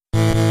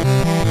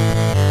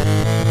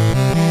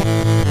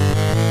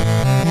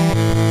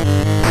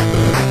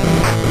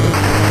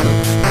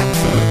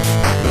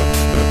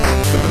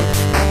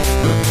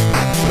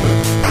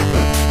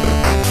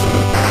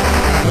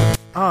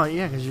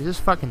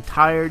just fucking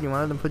tired. You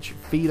wanted to put your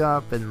feet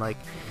up, and like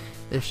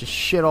there's just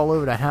shit all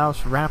over the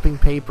house, wrapping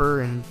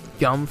paper and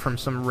gum from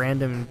some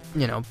random,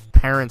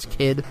 parent's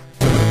kid.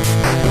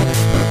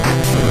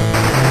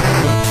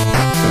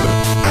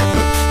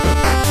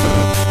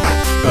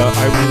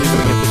 I really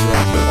want to get the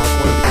Jurassic Park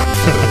one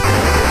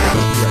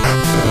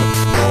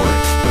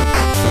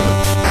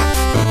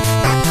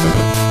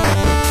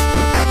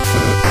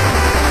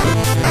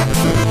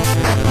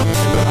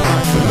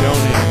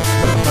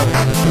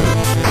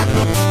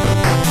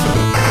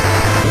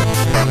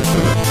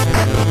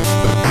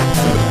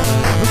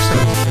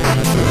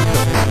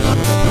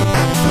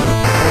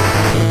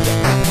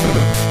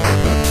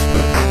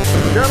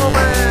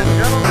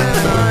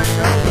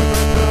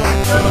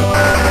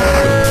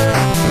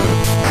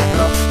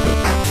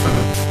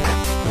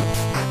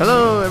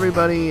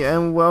Everybody,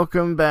 and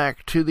welcome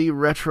back to the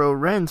Retro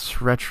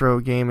Rents Retro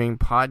Gaming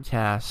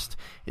Podcast.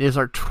 It is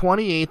our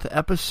 28th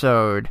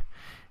episode,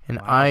 and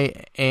wow. I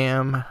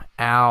am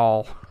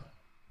Al.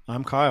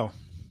 I'm Kyle.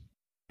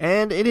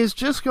 And it is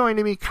just going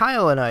to be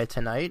Kyle and I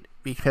tonight,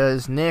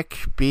 because Nick,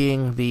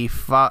 being the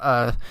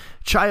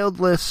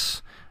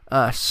childless,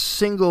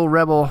 single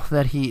rebel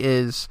that he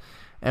is,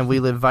 and we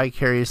live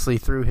vicariously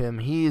through him,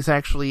 he is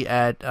actually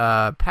at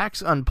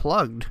PAX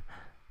Unplugged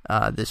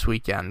this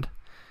weekend.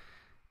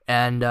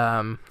 And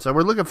so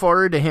we're looking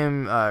forward to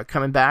him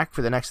coming back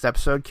for the next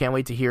episode. Can't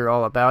wait to hear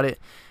all about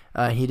it.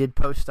 He did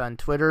post on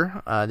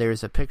Twitter.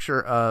 There's a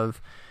picture of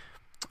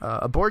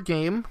a board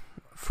game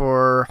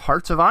for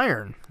Hearts of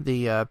Iron,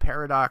 the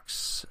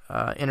Paradox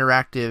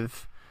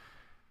interactive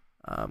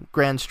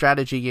grand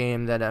strategy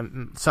game that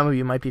some of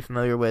you might be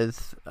familiar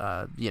with.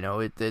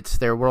 It's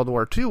their World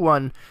War II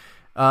one.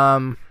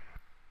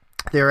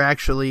 They're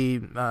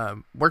actually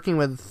working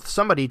with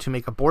somebody to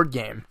make a board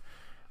game.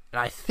 And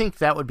I think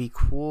that would be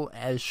cool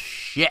as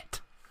shit.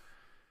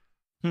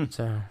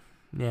 So,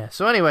 yeah.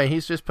 So anyway,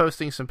 he's just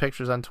posting some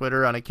pictures on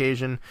Twitter on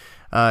occasion,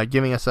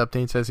 giving us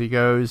updates as he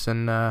goes,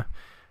 and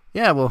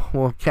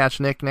we'll catch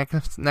Nick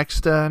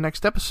next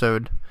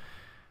episode.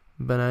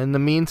 But in the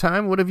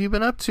meantime, what have you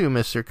been up to,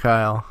 Mr.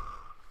 Kyle?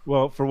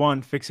 Well, for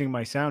one, fixing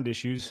my sound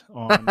issues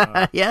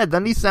on. Yeah,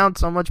 doesn't he sound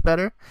so much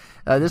better?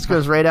 This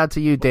goes right out to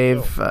you,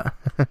 Dave.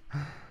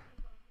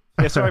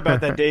 Yeah, sorry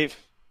about that, Dave.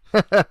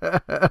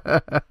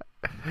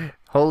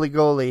 Holy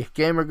Goalie,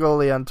 Gamer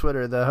Goalie on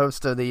Twitter, the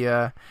host of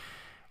the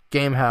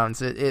Game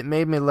Hounds. It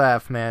made me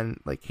laugh, man.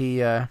 Like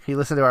he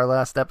listened to our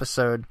last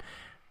episode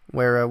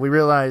where we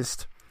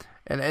realized,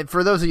 and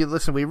for those of you that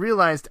listen, we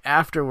realized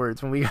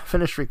afterwards when we got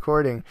finished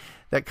recording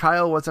that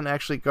Kyle wasn't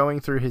actually going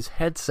through his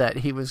headset.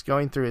 He was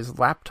going through his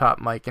laptop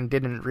mic and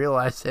didn't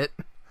realize it.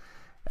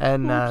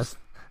 And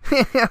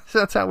so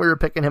that's how we were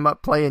picking him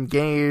up playing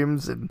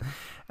games, and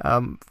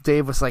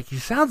Dave was like, he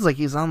sounds like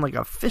he's on like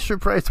a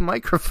Fisher-Price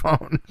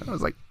microphone. I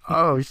was like,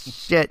 oh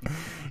shit. And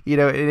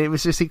it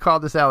was just, he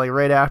called us out like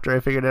right after I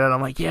figured it out.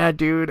 I'm like, yeah,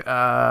 dude,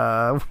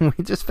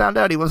 we just found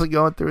out he wasn't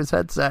going through his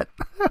headset.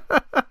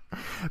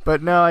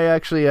 But no, I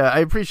actually, I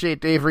appreciate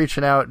Dave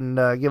reaching out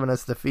and giving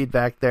us the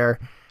feedback there.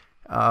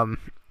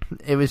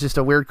 It was just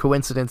a weird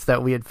coincidence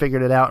that we had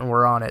figured it out and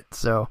we're on it.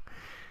 So,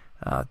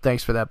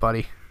 thanks for that,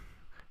 buddy.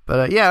 But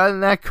other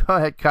than that, go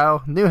ahead,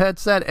 Kyle. New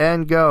headset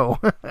and go.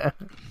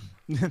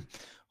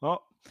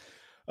 Well,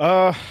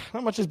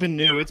 not much has been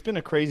new. It's been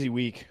a crazy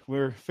week.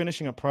 We're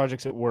finishing up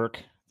projects at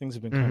work. Things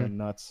have been kind of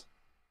nuts.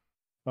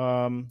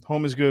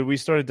 Home is good. We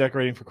started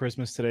decorating for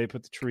Christmas today,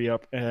 put the tree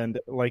up, and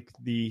like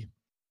the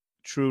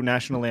true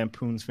National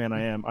Lampoon's fan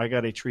I am, I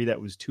got a tree that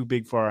was too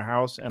big for our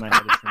house, and I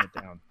had to trim it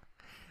down.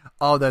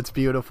 Oh, that's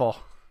beautiful.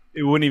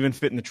 It wouldn't even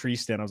fit in the tree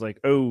stand. I was like,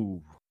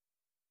 oh.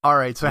 All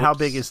right, so how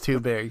big is too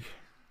big?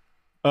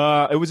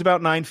 It was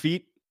about 9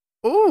 feet.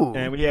 Ooh.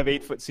 And we have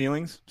 8-foot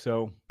ceilings,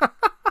 so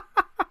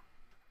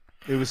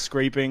it was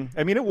scraping.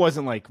 I mean, it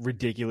wasn't like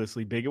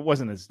ridiculously big. It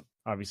wasn't as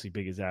obviously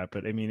big as that,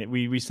 but I mean,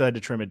 we still had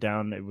to trim it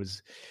down.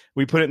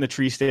 We put it in the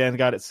tree stand,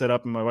 got it set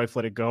up, and my wife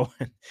let it go,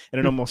 and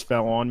it almost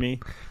fell on me.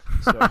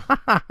 So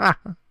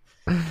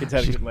kids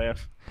had a good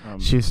laugh.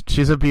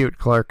 She's a beaut,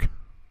 Clark.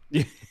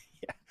 Yeah,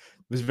 it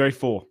was very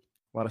full.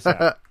 A lot of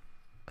sap.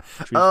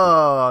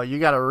 Oh, you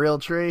got a real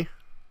tree?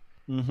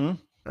 Mm-hmm.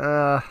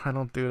 I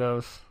don't do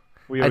those.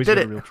 We always get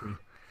a real tree.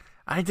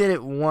 I did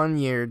it 1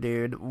 year,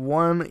 dude.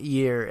 1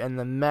 year, and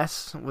the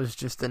mess was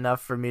just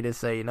enough for me to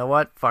say, you know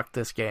what? Fuck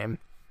this game.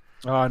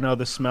 Oh, no,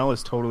 the smell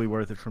is totally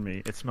worth it for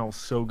me. It smells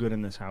so good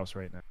in this house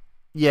right now.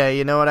 Yeah,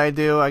 you know what I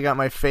do? I got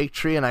my fake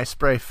tree, and I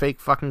spray fake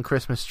fucking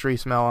Christmas tree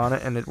smell on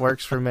it, and it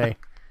works for me.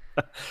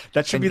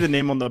 That should be the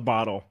name on the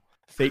bottle.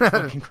 Fake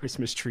fucking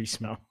Christmas tree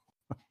smell.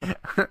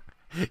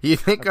 You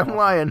think I'm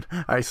lying?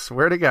 I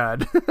swear to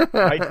God.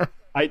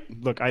 I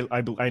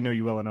know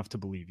you well enough to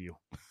believe you.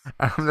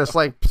 I'm just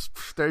like,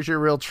 there's your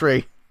real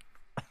tree.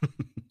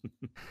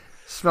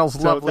 Smells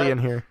lovely in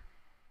here.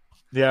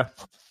 Yeah,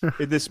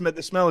 the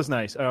smell is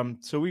nice.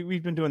 So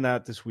we've been doing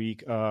that this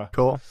week.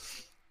 Cool.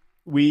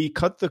 We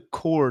cut the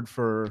cord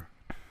for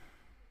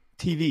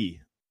TV.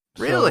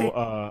 Really?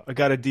 So, I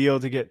got a deal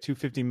to get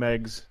 250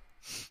 megs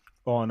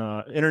on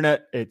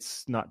internet.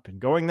 It's not been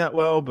going that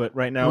well, but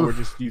right now we're Oof.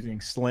 just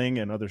using Sling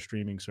and other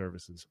streaming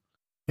services.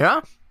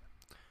 Yeah?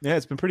 Yeah,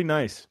 it's been pretty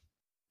nice.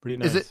 Pretty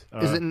nice.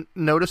 Is it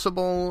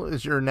noticeable?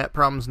 Is your net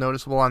problems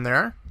noticeable on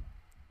there?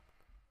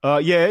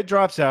 Yeah, it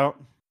drops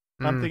out.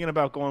 I'm Mm. thinking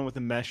about going with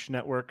a mesh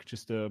network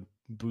just to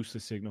boost the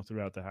signal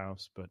throughout the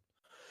house, but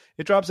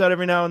it drops out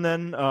every now and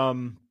then.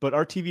 But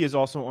our TV is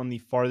also on the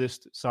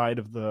farthest side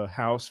of the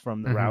house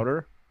from the Mhm.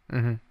 router,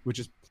 Mm-hmm. which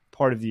is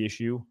part of the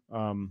issue.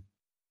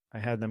 I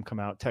had them come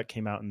out. Tech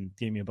came out and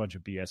gave me a bunch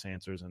of BS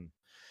answers, and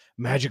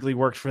magically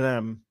worked for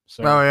them.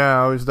 So, Oh, yeah,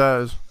 it always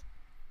does.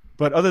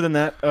 but other than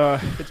that,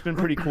 it's been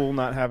pretty cool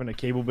not having a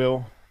cable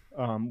bill.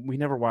 We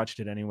never watched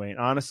it anyway. And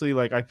honestly,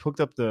 like I hooked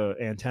up the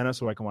antenna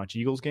so I can watch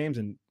Eagles games,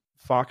 and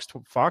Fox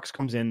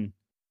comes in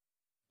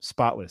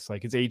spotless,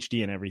 like it's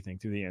HD and everything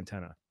through the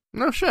antenna.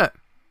 No shit.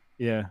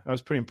 Yeah, I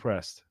was pretty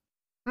impressed.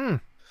 Hmm.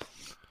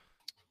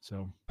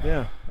 So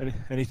yeah,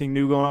 anything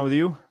new going on with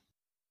you?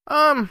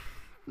 Kind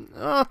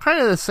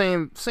of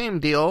the same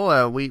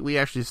deal. We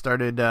actually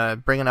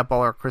started bringing up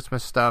all our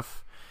Christmas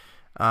stuff.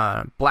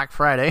 Black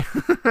Friday.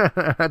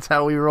 That's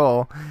how we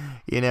roll,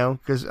 you know.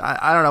 Because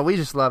I don't know, we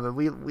just love it.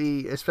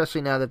 We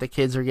especially now that the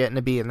kids are getting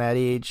to be in that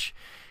age,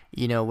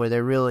 you know, where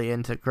they're really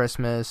into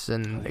Christmas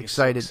and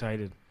excited. So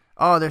excited.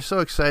 Oh, they're so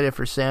excited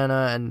for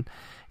Santa, and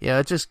you know,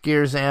 it just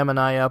gears Am and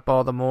I up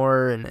all the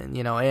more. And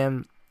you know,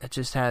 Am, it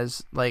just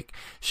has, like,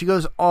 she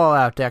goes all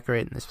out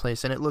decorating this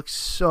place, and it looks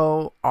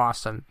so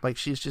awesome. Like,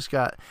 she's just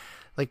got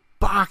like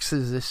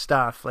boxes of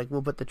stuff. Like,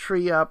 we'll put the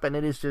tree up, and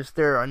it is just,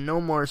 there are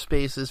no more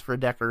spaces for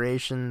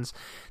decorations.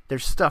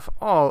 There's stuff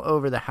all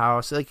over the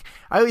house. Like,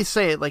 I always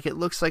say it, like, it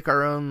looks like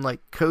our own like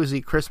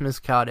cozy Christmas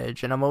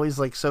cottage, and I'm always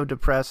like so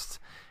depressed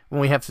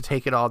when we have to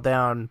take it all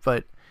down.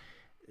 But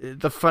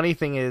the funny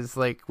thing is,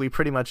 like, we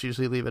pretty much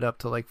usually leave it up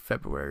to like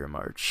February or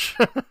March.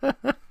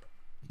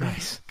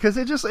 Nice. Because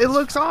it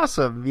looks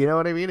awesome. You know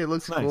what I mean? It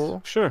looks Nice.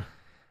 cool. Sure.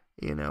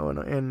 You know,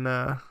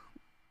 and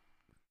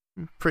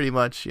pretty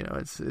much, you know,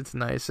 it's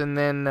nice. And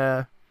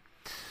then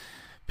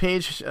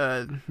Paige,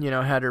 you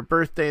know, had her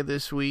birthday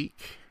this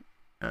week,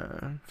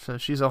 so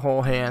she's a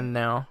whole hand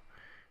now.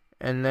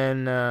 And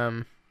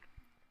then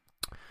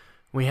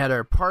we had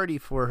our party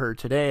for her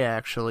today,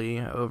 actually,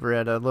 over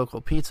at a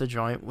local pizza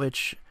joint,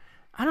 which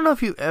I don't know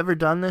if you've ever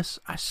done this.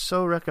 I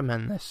so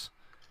recommend this.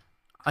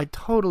 I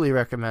totally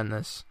recommend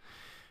this.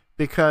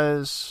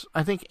 Because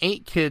I think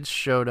 8 kids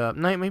showed up.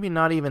 Maybe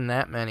not even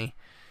that many.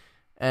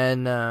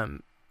 And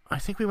I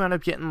think we wound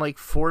up getting like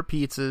 4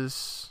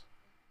 pizzas,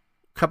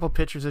 a couple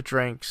pitchers of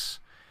drinks,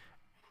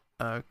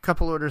 a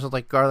couple orders of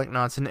like garlic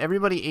knots, and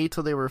everybody ate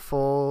till they were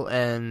full.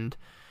 And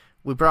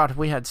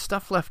we had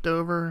stuff left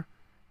over,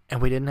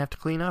 and we didn't have to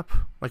clean up.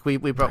 Like we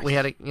brought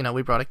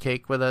a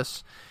cake with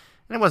us,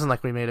 and it wasn't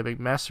like we made a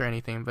big mess or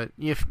anything. But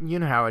you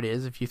know how it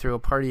is. If you throw a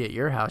party at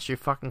your house, you're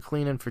fucking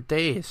cleaning for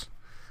days.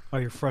 Oh,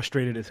 you're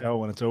frustrated as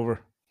hell when it's over.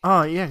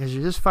 Oh, yeah, because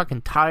you're just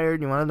fucking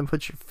tired. You wanted to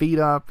put your feet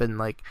up, and,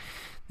 like,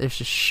 there's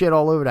just shit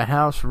all over the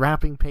house,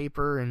 wrapping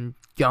paper and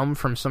gum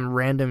from some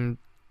random,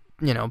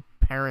 you know,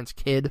 parent's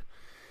kid.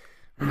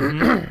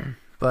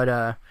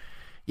 But,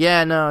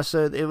 yeah, no,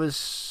 so it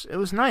was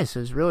nice. It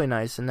was really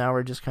nice, and now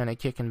we're just kind of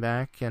kicking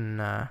back, and,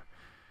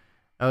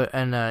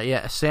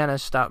 yeah, Santa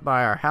stopped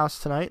by our house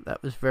tonight.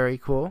 That was very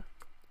cool.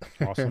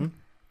 Awesome.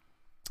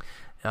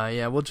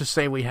 Yeah, we'll just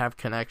say we have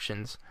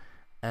connections.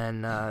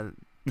 And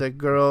the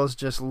girls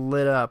just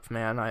lit up,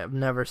 man. I have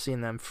never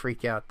seen them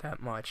freak out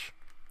that much.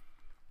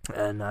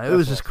 And it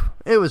was just,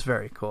 it was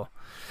very cool.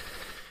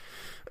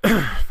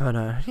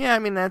 But yeah, I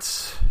mean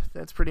that's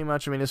pretty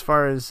much. I mean, as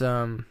far as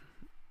you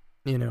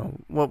know,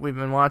 what we've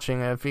been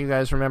watching. If you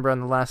guys remember on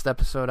the last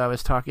episode, I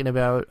was talking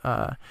about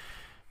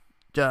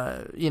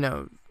you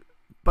know,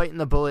 biting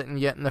the bullet and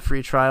getting the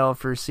free trial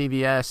for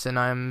CBS, and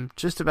I'm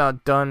just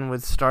about done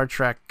with Star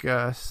Trek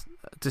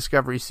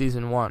Discovery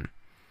Season 1.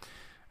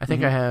 I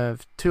think I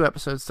have 2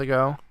 episodes to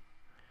go.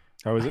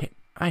 How is it?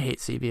 I hate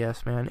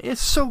CBS, man.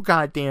 It's so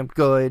goddamn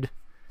good.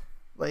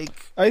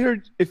 Like, I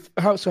heard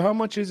how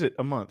much is it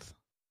a month?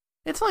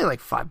 it's only like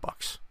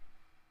 $5.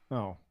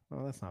 Oh,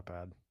 well, that's not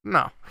bad.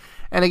 No.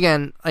 And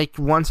again, like,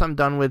 once I'm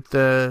done with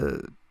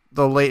the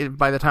late,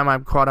 by the time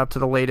I'm caught up to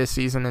the latest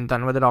season and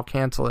done with it, I'll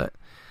cancel it.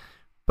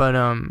 But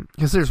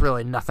because there's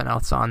really nothing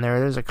else on there.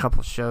 There's a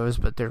couple shows,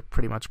 but they're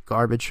pretty much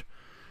garbage.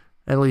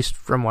 At least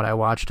from what I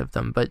watched of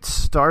them. But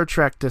Star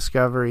Trek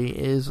Discovery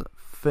is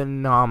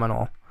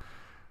phenomenal.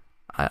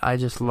 I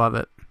just love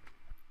it.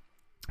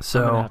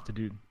 So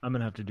I'm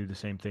gonna have to do the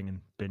same thing and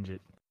binge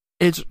it.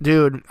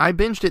 Dude, I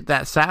binged it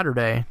that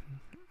Saturday.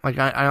 Like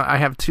I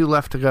have 2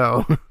 left to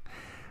go.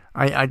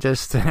 I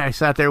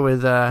sat there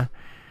with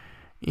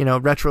you know,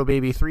 Retro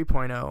Baby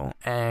 3.0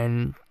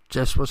 and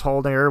just was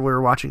holding her. We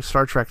were watching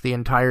Star Trek the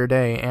entire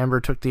day.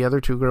 Amber took the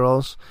other 2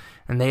 girls,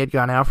 and they had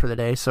gone out for the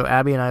day. So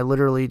Abby and I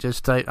literally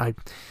just I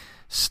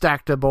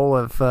stacked a bowl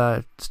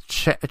of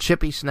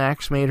chippy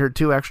snacks, made her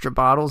 2 extra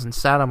bottles, and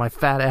sat on my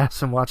fat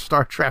ass and watched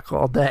Star Trek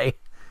all day.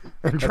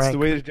 And That's the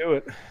way to do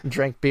it.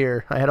 Drank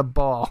beer. I had a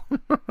ball.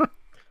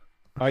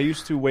 I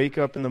used to wake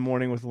up in the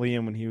morning with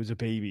Liam when he was a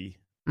baby,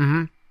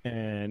 Mm-hmm.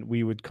 and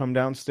we would come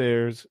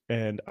downstairs,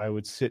 and I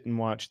would sit and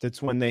watch.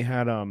 That's when they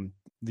had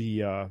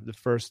the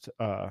first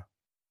the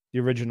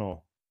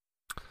original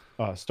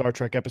Star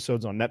Trek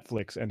episodes on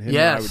Netflix, and him and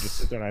I would just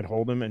sit there and I'd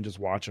hold him and just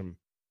watch them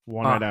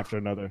one night after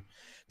another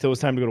till it was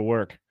time to go to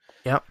work.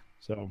 Yep.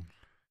 So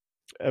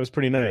that was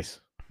pretty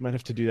nice. Might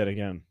have to do that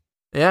again.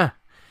 Yeah,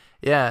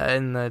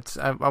 and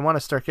I want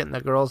to start getting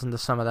the girls into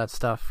some of that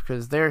stuff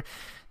because they're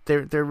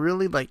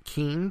really like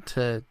keen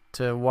to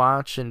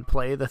watch and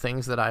play the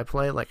things that I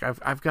play. Like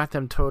I've got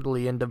them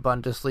totally into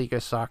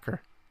Bundesliga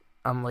soccer.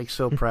 I'm like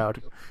so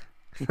proud.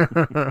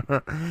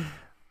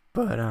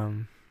 But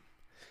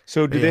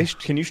So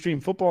can you stream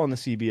football on the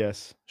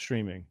CBS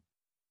streaming?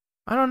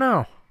 I don't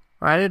know.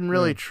 I didn't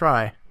really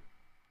try.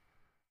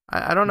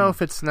 I don't know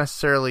if it's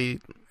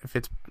necessarily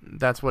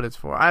that's what it's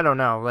for. I don't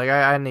know. Like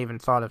I hadn't even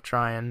thought of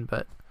trying,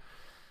 but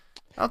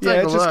I'll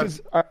take a look.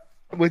 Just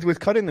because with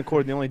cutting the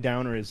cord, the only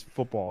downer is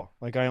football.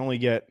 Like I only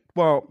get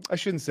I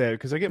shouldn't say it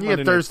because I get you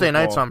get Thursday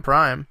nights on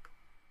Prime.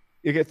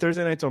 You get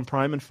Thursday nights on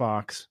Prime and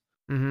Fox,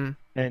 and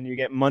you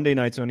get Monday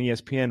nights on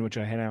ESPN, which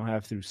I now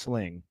have through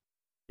Sling.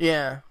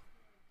 Yeah.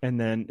 And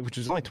then, which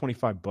is only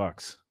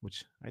 $25,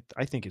 which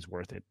I think is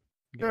worth it.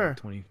 Sure. Like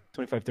 20,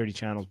 25, 30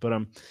 channels.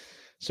 But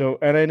so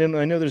and I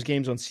know there's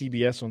games on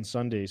CBS on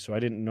Sundays, so I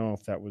didn't know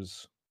if that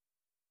was.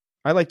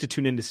 I like to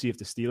tune in to see if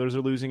the Steelers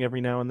are losing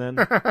every now and then.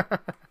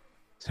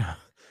 So,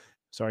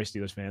 sorry,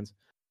 Steelers fans.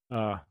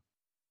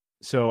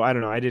 So I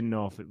don't know. I didn't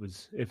know if it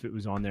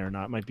was on there or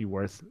not. It might be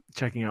worth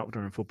checking out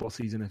during football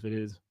season if it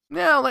is.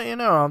 Yeah, I'll let you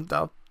know.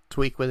 I'll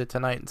tweak with it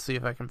tonight and see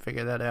if I can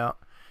figure that out.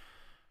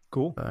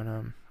 Cool. But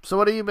so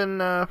what have you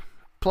been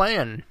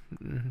playing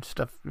and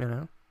stuff?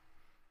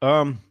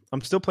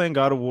 I'm still playing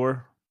God of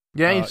War.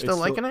 Yeah, you still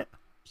liking it?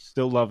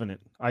 Still loving it.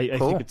 I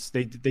Cool.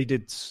 think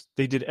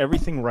they did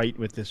everything right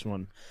with this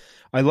one.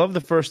 I love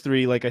the first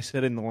three, like I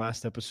said in the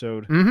last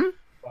episode. Mm-hmm.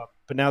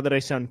 But now that I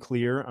sound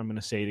clear, I'm going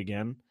to say it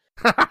again.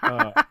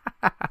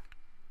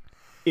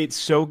 It's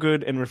so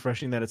good and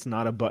refreshing that it's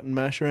not a button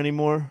masher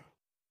anymore.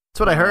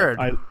 That's what I heard.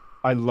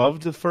 I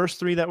loved the first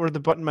three that were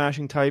the button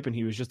mashing type, and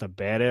he was just a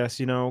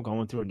badass,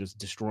 going through and just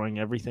destroying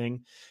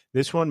everything.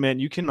 This one, man,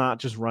 you cannot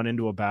just run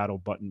into a battle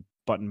button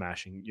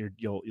mashing.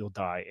 You'll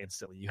die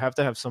instantly. You have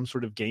to have some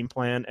sort of game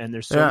plan, and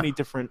there's so many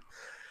different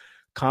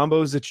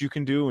combos that you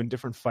can do and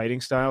different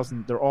fighting styles,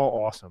 and they're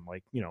all awesome.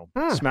 Like,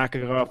 smack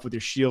it off with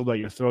your shield while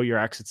you throw your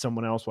axe at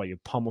someone else, while you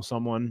pummel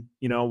someone,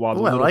 while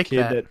the little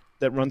kid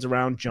that runs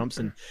around jumps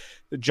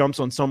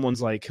on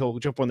someone's, like, he'll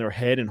jump on their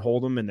head and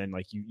hold them, and then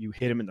like you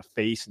hit him in the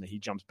face, and then he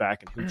jumps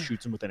back and he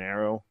shoots him with an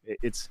arrow.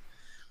 It's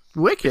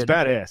wicked. It's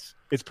badass.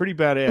 It's pretty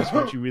badass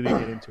once you really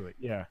get into it.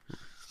 Yeah.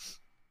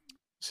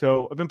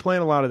 So I've been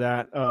playing a lot of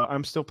that.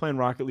 I'm still playing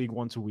Rocket League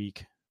once a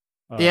week.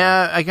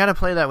 Yeah, I gotta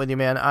play that with you,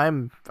 man.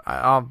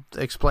 I'll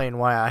explain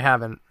why I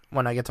haven't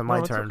when I get to my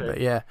turn. Okay.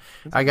 But yeah,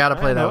 I gotta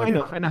play that with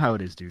you. I know how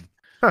it is, dude.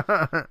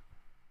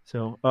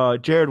 So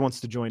Jared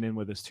wants to join in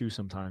with us too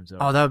sometimes.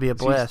 Oh, that would be a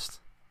blast.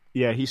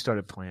 He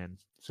started playing.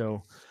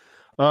 So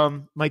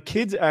my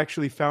kids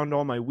actually found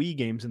all my Wii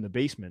games in the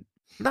basement.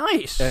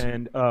 Nice.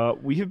 And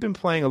we have been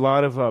playing a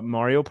lot of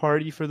Mario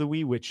Party for the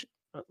Wii, which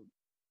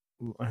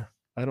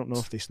I don't know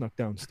if they snuck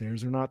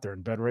downstairs or not. They're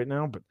in bed right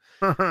now, but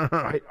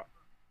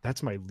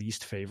that's my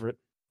least favorite.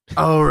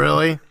 Oh,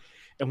 really?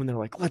 And when they're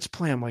like, let's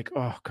play, I'm like,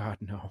 oh, God,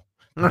 no.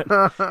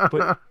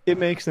 But it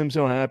makes them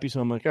so happy, so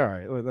I'm like, all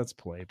right, let's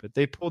play. But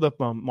they pulled up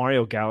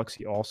Mario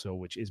Galaxy also,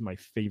 which is my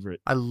favorite.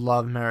 I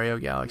love Mario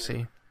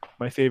Galaxy.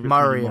 My favorite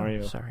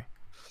Mario. Sorry.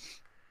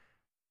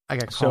 I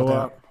got called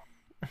out.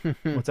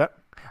 What's that?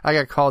 I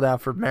got called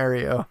out for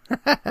Mario.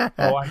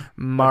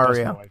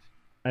 Mario.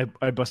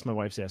 I bust my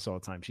wife's ass all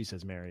the time. She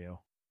says Mario.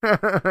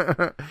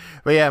 But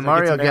yeah,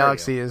 Mario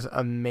Galaxy is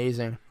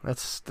amazing.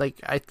 That's like,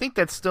 I think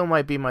that still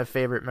might be my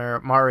favorite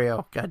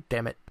Mario. God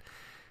damn it.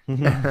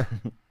 Yeah,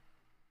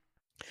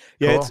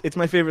 cool. It's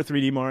my favorite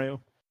 3D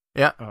Mario.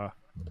 Yeah.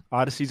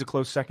 Odyssey's a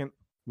close second.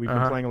 We've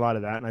been playing a lot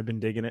of that, and I've been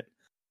digging it.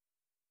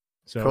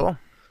 So cool.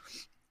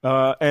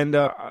 I'm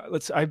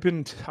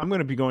going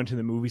to be going to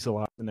the movies a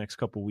lot the next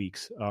couple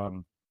weeks.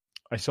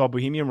 I saw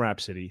Bohemian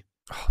Rhapsody.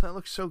 Oh, that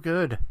looks so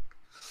good.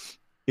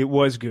 It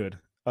was good.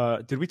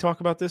 Did we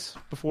talk about this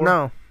before?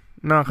 No,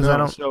 because I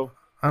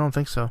don't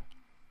think so.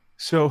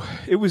 So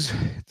it was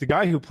the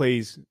guy who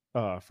plays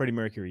Freddie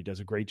Mercury does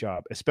a great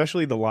job,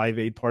 especially the Live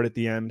Aid part at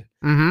the end.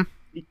 Mm-hmm.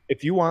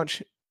 If you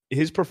watch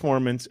his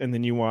performance and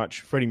then you watch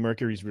Freddie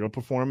Mercury's real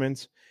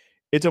performance,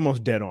 it's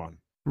almost dead on.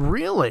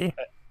 Really?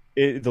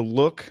 The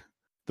look,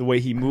 the way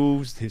he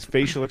moves, his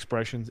facial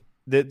expressions,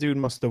 that dude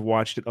must have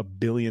watched it 1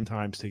 billion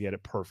times to get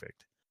it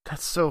perfect.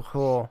 That's so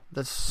cool.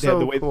 That's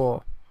so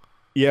cool.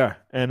 Yeah,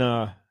 and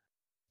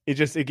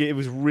it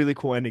was a really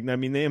cool ending. I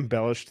mean, they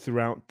embellished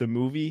throughout the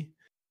movie,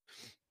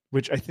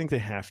 which I think they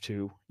have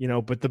to,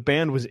 but the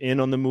band was in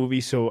on the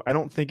movie, so I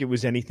don't think it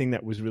was anything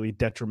that was really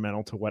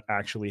detrimental to what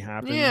actually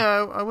happened.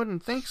 Yeah, I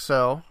wouldn't think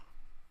so.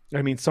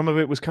 I mean, some of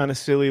it was kind of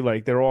silly,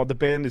 like the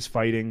band is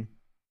fighting,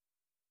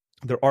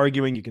 They're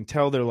arguing. You can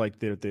tell they're like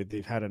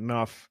they've had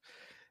enough,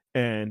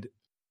 and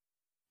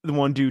the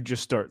one dude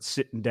just starts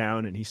sitting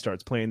down and he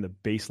starts playing the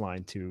bass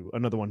line to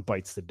Another One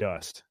Bites the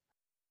Dust.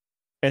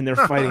 And they're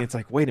fighting. It's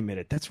like, wait a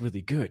minute, that's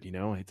really good, you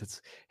know?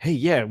 It's hey,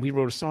 yeah, we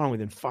wrote a song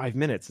within 5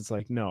 minutes. It's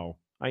like, no,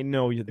 I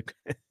know you're the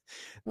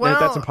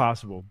that's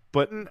impossible.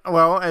 But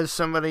well, as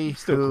somebody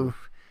who cool.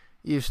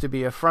 used to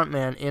be a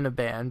frontman in a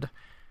band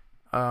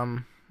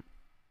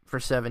for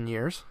 7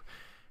 years,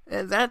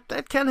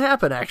 that can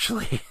happen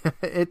actually.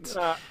 It's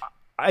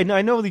I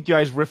know the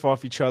guys riff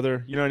off each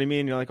other, you know what I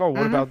mean? You're like, oh,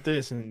 what about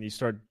this? And you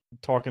start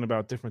talking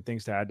about different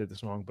things to add to the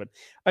song. But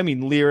I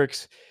mean,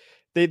 lyrics,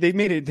 they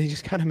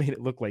just kind of made it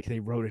look like they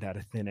wrote it out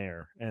of thin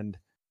air. And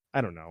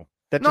I don't know.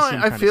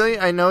 I feel you.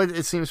 I know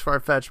it seems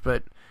far-fetched,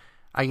 but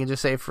I can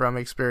just say from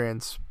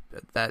experience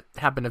that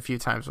happened a few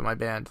times with my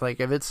band. Like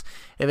if it's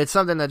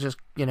something that just,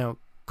 you know,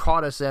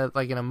 caught us at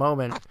like in a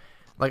moment,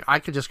 like I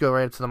could just go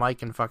right up to the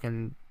mic and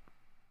fucking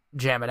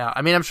jam it out.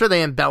 I mean, I'm sure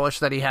they embellished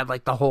that he had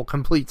like the whole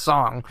complete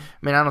song.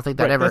 I mean, I don't think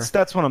that ever.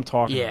 That's what I'm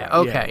talking about. Yeah.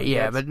 Okay.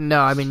 Yeah. But no,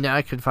 I mean,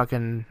 I could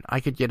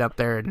get up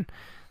there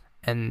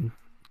and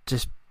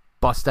just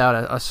bust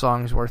out a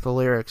song's worth of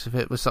lyrics if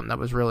it was something that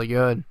was really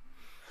good.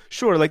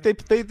 Sure. Like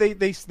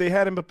they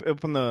had him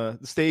up on the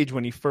stage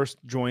when he first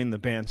joined the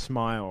band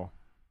Smile,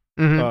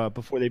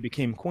 before they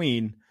became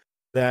Queen.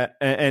 That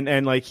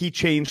and like he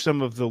changed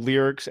some of the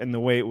lyrics and the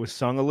way it was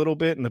sung a little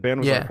bit, and the band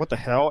was like, "What the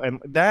hell?" And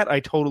that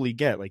I totally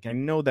get. Like I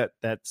know that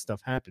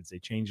stuff happens. They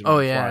change it. Oh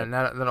yeah, and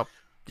that'll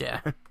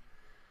yeah.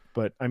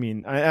 But I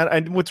mean, I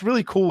what's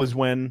really cool is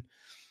when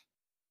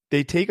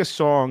they take a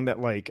song that,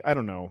 like, I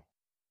don't know,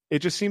 it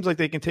just seems like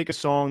they can take a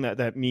song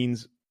that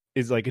means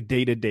is like a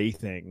day-to-day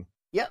thing.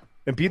 Yeah.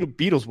 And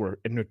Beatles were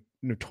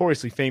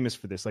notoriously famous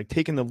for this, like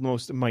taking the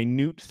most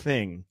minute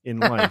thing in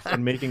life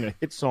and making a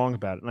hit song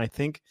about it. And I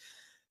think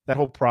that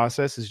whole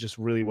process is just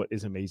really what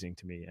is amazing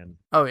to me. And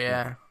oh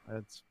yeah,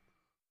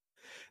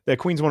 that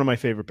Queen's one of my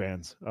favorite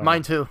bands.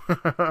 Mine too.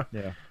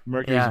 Yeah,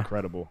 Mercury's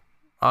incredible.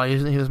 Oh,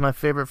 he was my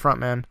favorite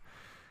frontman.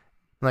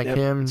 Like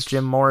him,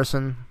 Jim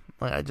Morrison.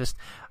 Like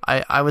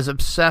I was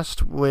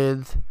obsessed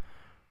with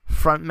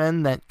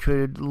frontmen that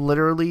could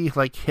literally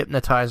like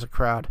hypnotize a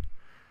crowd.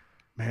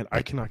 Man,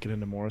 I cannot get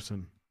into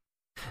Morrison.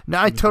 No,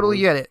 I totally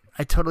get it.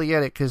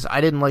 Because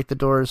I didn't like the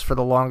Doors for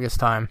the longest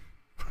time.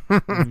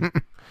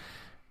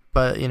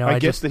 But you know, I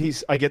get that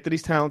he's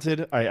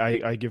talented.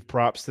 I give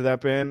props to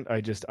that band.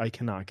 I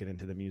cannot get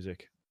into the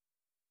music.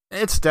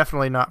 It's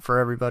definitely not for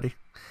everybody.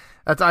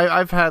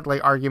 I've had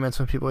like arguments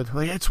with people with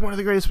like it's one of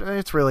the greatest.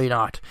 It's really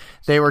not.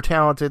 They were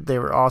talented. They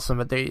were awesome,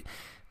 but they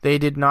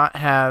did not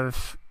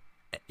have,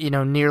 you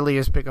know, nearly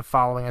as big a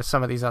following as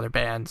some of these other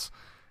bands.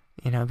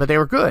 You know, but they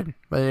were good.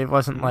 But it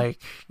wasn't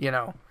like, you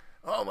know,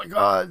 oh my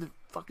god,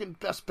 fucking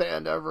best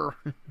band ever.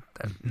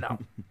 No.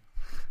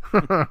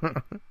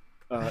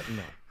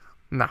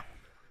 No.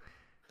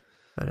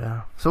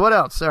 But so what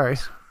else? Sorry.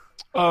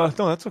 No,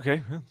 that's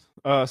okay.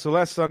 So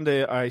last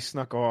Sunday I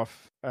snuck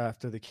off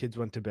after the kids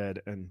went to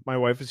bed, and my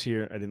wife was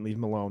here. I didn't leave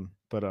them alone,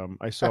 but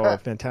I saw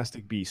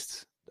Fantastic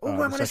Beasts. Oh, I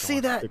want to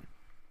see that.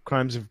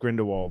 Crimes of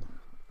Grindelwald.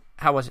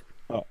 How was it?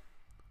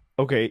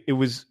 Okay, it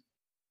was.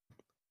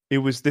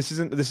 This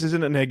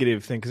isn't a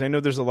negative thing, because I know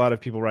there's a lot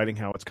of people writing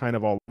how it's kind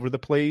of all over the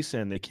place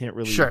and they can't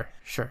really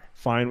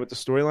find what the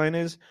storyline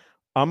is.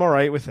 I'm all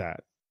right with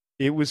that.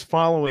 It was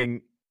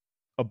following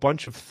a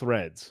bunch of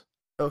threads.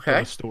 Okay.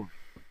 Of a story.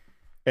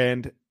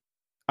 And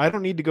I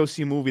don't need to go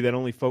see a movie that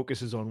only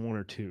focuses on one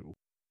or two.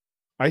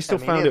 I still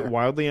found it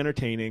wildly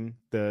entertaining.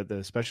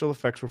 The special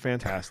effects were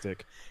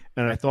fantastic,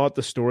 and I thought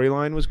the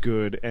storyline was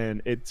good,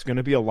 and it's going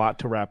to be a lot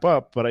to wrap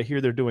up, but I hear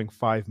they're doing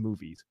 5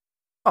 movies.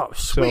 Oh,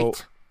 sweet.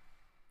 So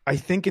I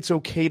think it's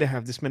okay to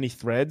have this many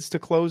threads to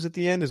close at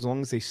the end, as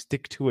long as they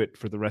stick to it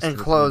for the rest of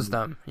the close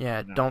them.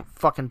 Yeah, don't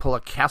fucking pull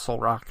a Castle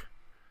Rock.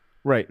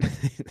 Right.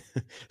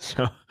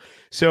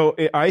 So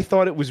I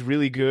thought it was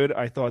really good.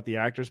 I thought the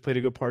actors played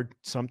a good part.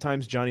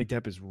 Sometimes Johnny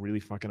Depp is really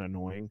fucking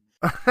annoying.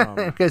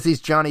 Because he's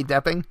Johnny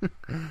Depping?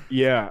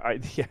 Yeah.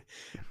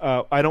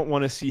 I don't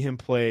want to see him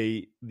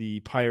play the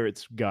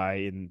pirates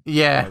guy in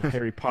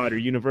Harry Potter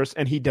universe,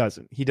 and he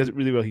doesn't. He does it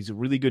really well. He's a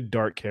really good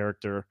dark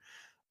character.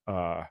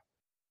 The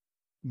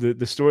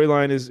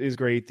storyline is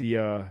great.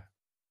 The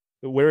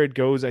where it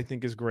goes, I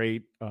think, is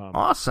great.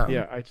 Awesome.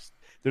 Yeah,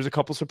 there's a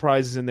couple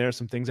surprises in there,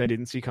 some things I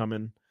didn't see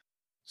coming.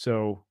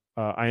 So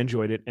I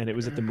enjoyed it, and it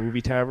was at the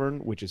Movie Tavern,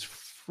 which is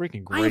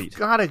freaking great. I've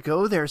got to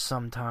go there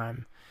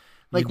sometime.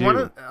 Like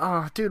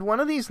one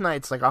of these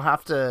nights, like I'll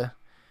have to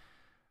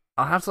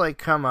like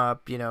come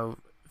up, you know,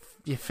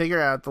 you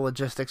figure out the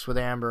logistics with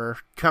Amber,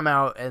 come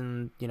out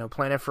and, you know,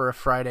 plan it for a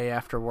Friday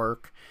after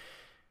work,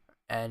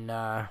 and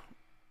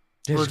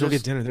we'll just go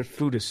get dinner. Their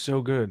food is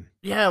so good.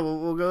 Yeah,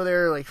 we'll go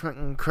there, like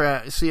fucking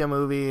see a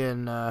movie,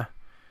 and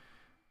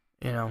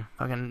you know,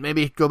 fucking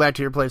maybe go back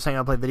to your place, hang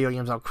out, play video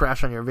games. I'll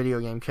crash on your video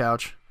game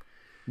couch.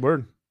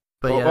 Word.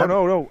 But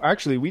no.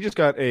 Actually, we just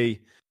got a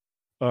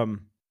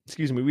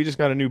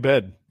new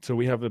bed, so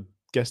we have a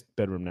guest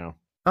bedroom now.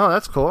 Oh,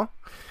 that's cool.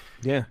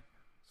 Yeah.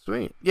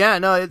 Sweet. Yeah,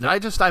 no,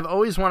 I've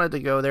always wanted to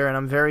go there, and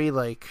I'm very,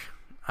 like,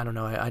 I don't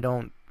know, I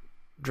don't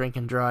drink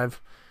and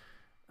drive.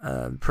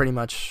 Pretty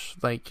much,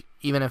 like,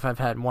 even if I've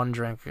had one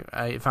drink,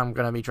 if I'm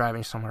going to be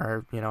driving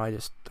somewhere, I won't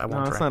drink.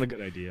 That's not a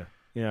good idea.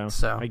 Yeah,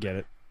 so, I get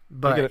it.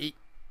 But,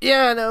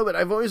 yeah, no, but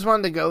I've always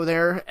wanted to go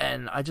there,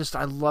 and I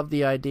love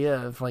the idea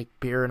of, like,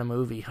 beer in a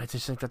movie. I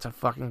just think that's a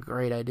fucking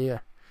great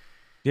idea.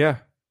 Yeah.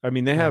 I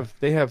mean, they have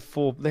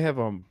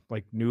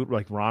like new,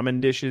 like, ramen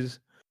dishes.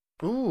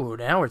 Ooh,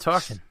 now we're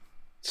talking.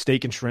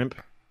 Steak and shrimp.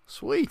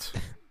 Sweet.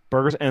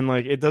 Burgers, and,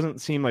 like, it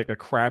doesn't seem like a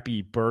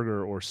crappy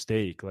burger or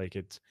steak. Like,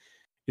 it's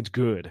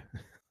good.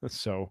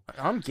 So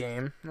I'm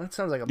game. That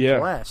sounds like a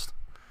blast.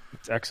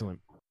 It's excellent.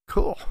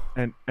 Cool.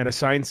 And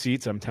assigned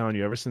seats, I'm telling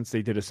you, ever since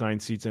they did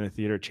assigned seats in a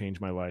theater, it changed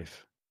my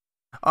life.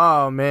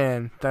 Oh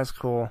man, that's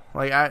cool.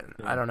 Like I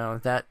don't know,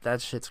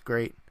 that shit's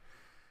great.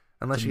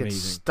 Unless you get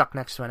stuck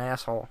next to an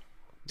asshole.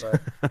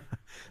 But...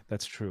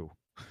 That's true.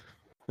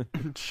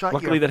 Shut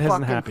Luckily, your that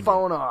hasn't happened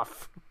phone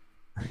off.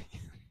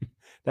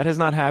 That has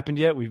not happened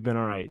yet. We've been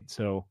all right.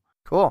 So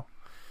cool.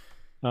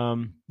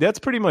 That's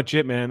pretty much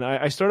it, man.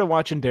 I started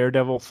watching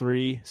Daredevil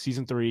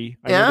season 3.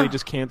 I know they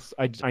just can't.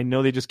 I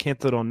know they just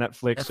canceled it on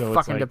Netflix. That so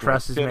fucking it's like,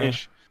 depresses me.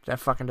 That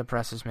fucking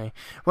depresses me.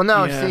 Well,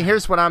 no, see,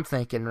 here's what I'm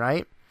thinking,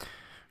 right?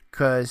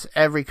 Because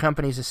every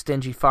company's a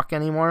stingy fuck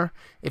anymore.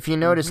 If you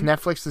notice,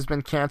 Netflix has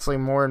been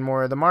canceling more and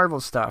more of the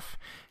Marvel stuff.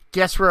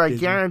 Guess where I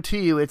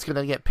guarantee you it's going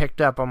to get picked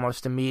up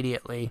almost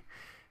immediately.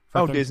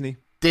 Fucking Disney.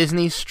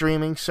 Disney's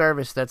streaming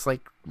service that's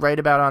like right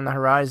about on the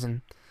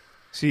horizon.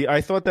 See,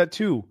 I thought that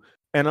too.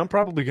 And I'm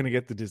probably going to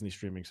get the Disney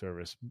streaming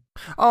service.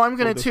 Oh, I'm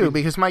going to too,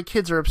 because my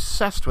kids are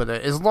obsessed with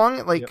it. As long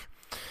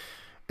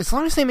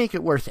as they make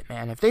it worth it,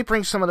 man. If they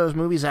bring some of those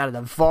movies out of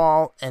the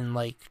vault and,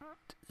 like,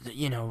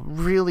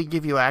 really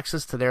give you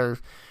access to their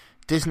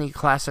Disney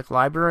classic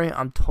library,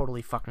 I'm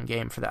totally fucking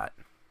game for that.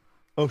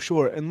 Oh,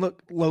 sure. And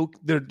look,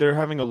 they're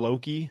having a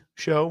Loki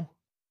show.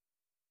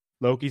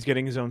 Loki's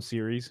getting his own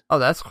series. Oh,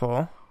 that's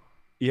cool.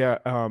 Yeah.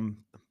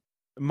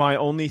 My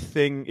only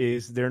thing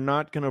is they're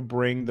not going to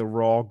bring the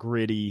raw,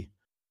 gritty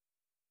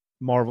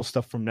Marvel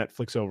stuff from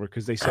Netflix over,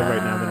 because they said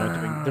right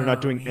now they're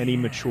not doing any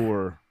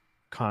mature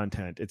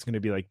content. It's going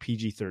to be like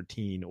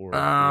PG-13 or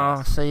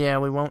less. So yeah,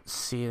 we won't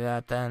see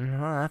that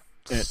then. Well,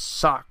 that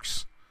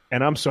sucks.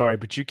 And I'm sorry,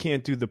 but you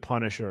can't do the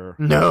Punisher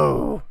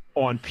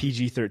on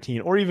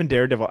PG-13 or even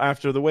Daredevil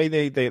after the way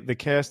the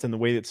cast and the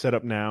way it's set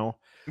up now.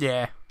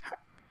 Yeah.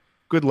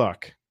 Good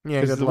luck.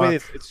 Yeah, good the luck. Way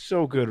it's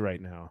so good right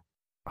now.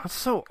 That's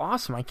so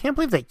awesome. I can't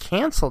believe they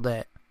canceled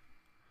it.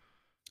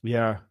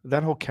 Yeah,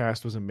 that whole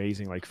cast was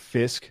amazing. Like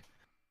Fisk.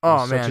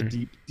 Oh, such man.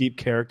 a deep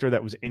character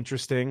that was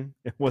interesting.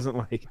 It wasn't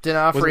like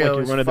D'Onofrio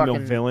was run-of-the-mill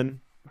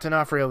villain.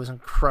 D'Onofrio was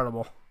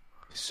incredible.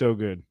 So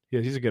good.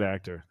 Yeah, he's a good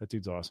actor. That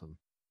dude's awesome.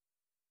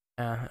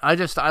 Yeah,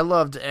 I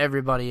loved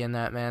everybody in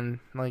that, man.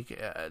 Like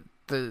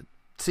the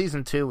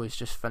season 2 was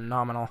just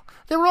phenomenal.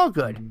 They were all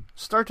good,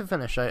 start to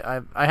finish.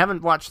 I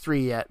haven't watched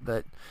 3 yet,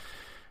 but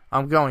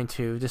I'm going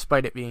to,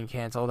 despite it being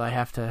canceled.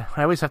 I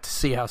always have to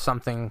see how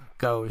something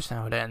goes,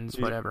 how it ends,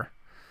 whatever.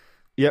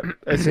 Yep,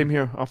 same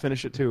here. I'll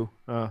finish it too.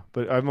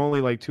 But I'm only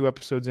like 2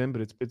 episodes in,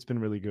 but it's been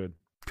really good.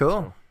 Cool.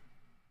 So,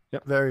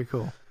 yep. Very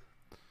cool.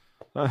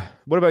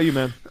 What about you,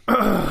 man?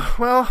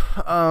 Well,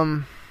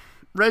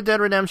 Red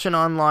Dead Redemption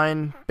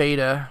Online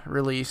beta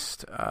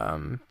released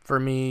for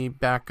me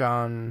back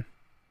on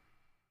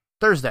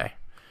Thursday.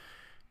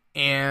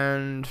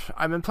 And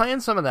I've been playing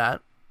some of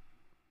that.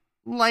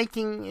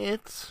 Liking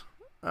it.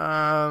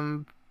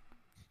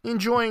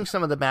 Enjoying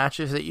some of the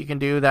matches that you can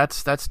do.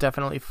 That's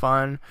definitely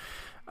fun.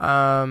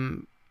 I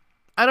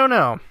don't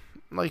know.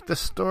 Like, the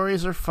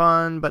stories are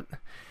fun, but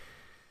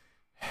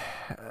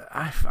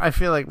I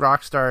feel like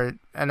Rockstar,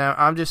 and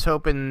I'm just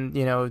hoping,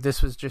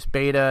 this was just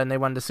beta and they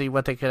wanted to see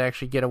what they could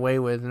actually get away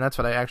with, and that's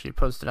what I actually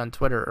posted on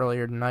Twitter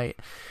earlier tonight.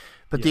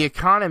 But the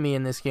economy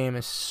in this game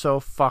is so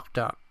fucked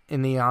up,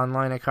 in the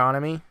online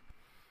economy.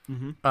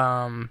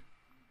 Mm-hmm.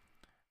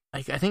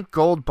 I think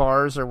gold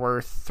bars are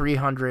worth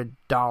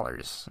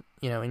 $300,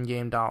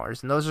 in-game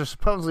dollars. And those are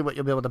supposedly what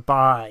you'll be able to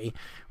buy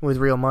with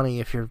real money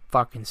if you're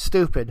fucking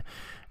stupid.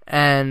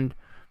 And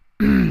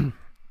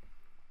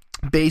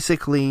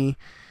basically,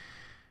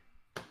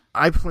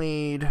 I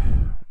probably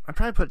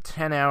put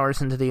 10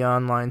 hours into the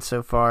online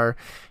so far.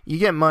 You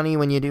get money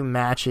when you do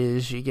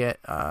matches. You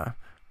get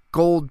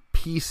gold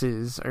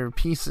pieces,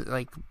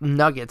 like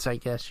nuggets, I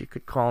guess you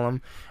could call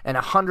them. And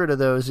 100 of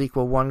those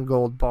equal 1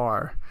 gold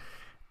bar.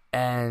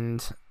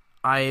 And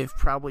I've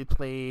probably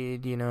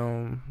played,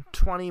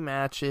 20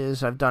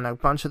 matches. I've done a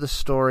bunch of the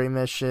story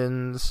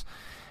missions.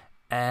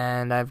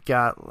 And I've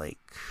got, like,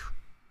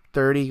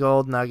 30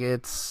 gold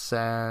nuggets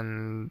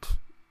and,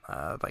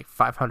 like,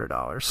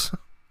 $500.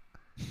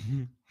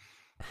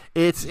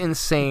 It's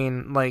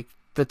insane, like,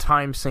 the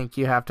time sink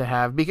you have to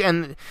have.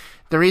 And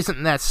the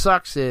reason that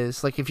sucks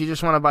is, like, if you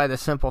just want to buy the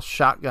simple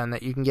shotgun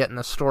that you can get in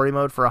the story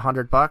mode for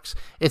 $100,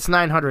 it's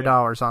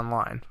 $900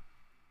 online.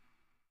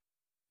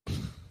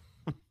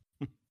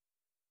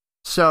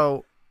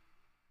 So,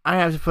 I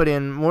have to put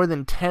in more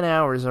than 10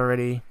 hours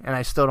already, and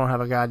I still don't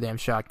have a goddamn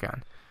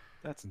shotgun.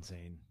 That's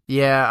insane.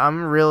 Yeah,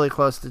 I'm really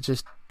close to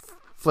just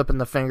flipping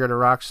the finger to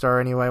Rockstar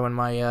anyway when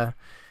my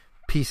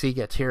PC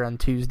gets here on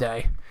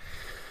Tuesday.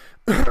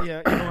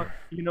 Yeah,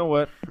 you know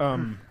what?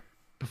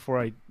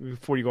 Before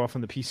you go off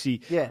on the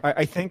PC, Yeah.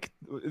 I think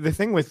the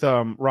thing with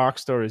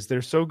Rockstar is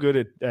they're so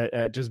good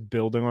at just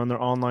building on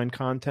their online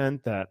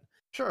content that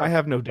Sure. I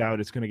have no doubt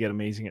it's going to get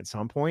amazing at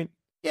some point.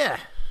 Yeah.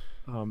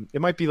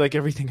 It might be like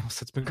everything else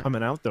that's been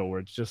coming out though, where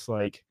it's just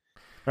like,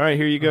 all right,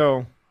 here you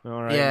go.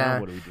 All right, Yeah. now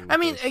what do we do? I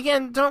mean,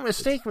 again, don't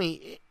mistake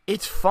me.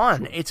 It's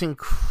fun. It's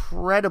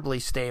incredibly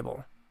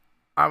stable.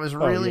 I was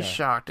really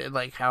shocked at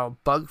like how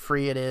bug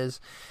free it is.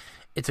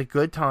 It's a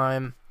good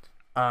time.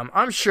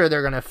 I'm sure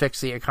they're gonna fix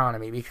the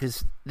economy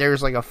because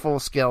there's like a full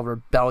scale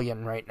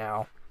rebellion right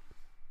now.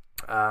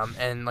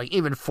 And like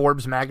even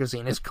Forbes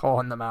magazine is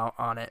calling them out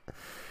on it.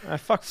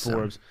 Fuck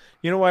Forbes.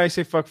 You know why I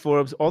say fuck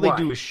Forbes? All they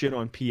do is shit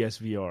on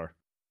PSVR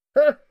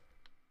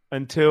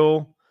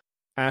until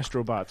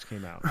Astrobots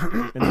came out,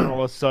 and then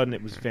all of a sudden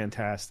it was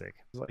fantastic.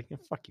 It was like, yeah,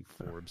 fuck you,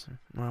 Forbes.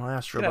 Well,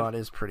 Astrobot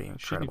is pretty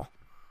incredible.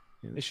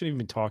 They shouldn't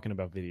even be talking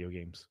about video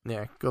games.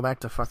 Yeah, go back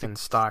to fucking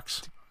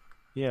stocks.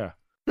 Yeah.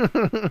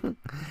 So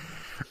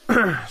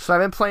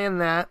I've been playing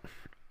that,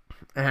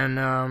 and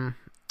I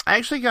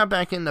actually got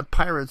back into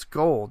Pirates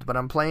Gold, but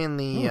I'm playing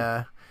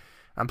the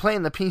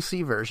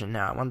PC version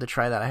now. I wanted to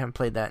try that. I haven't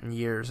played that in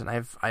years, and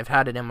I've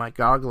had it in my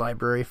GOG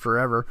library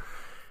forever,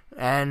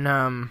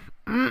 and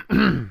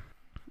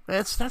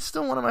that's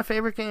still one of my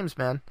favorite games,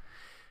 man.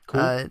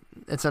 Cool.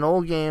 It's an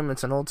old game.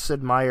 It's an old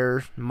Sid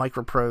Meier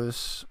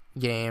Microprose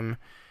game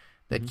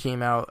that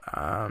came out.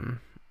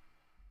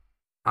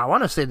 I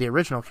want to say the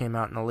original came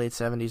out in the late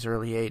 70s,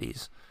 early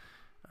 80s.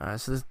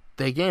 So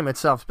the game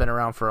itself's been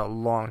around for a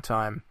long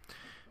time.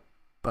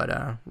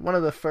 But one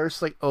of the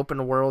first like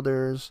open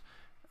worlders,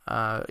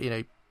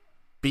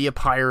 be a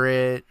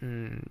pirate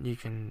and you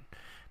can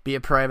be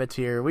a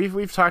privateer.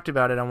 We've talked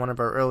about it on one of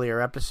our earlier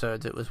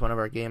episodes. It was one of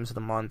our games of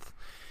the month,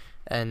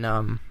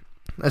 and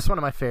it's one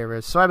of my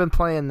favorites. So I've been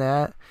playing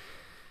that.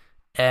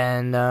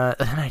 And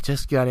I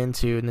just got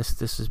into, and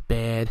this is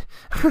bad.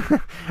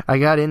 I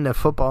got into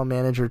Football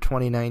Manager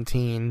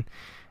 2019.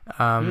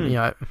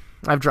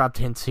 I've dropped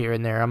hints here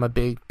and there. I'm a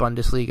big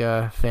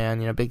Bundesliga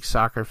fan, big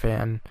soccer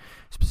fan,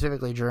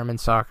 specifically German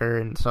soccer,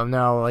 and so I'm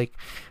now like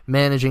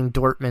managing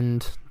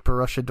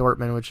Borussia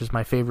Dortmund, which is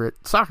my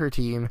favorite soccer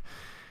team,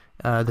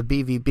 the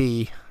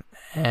BVB.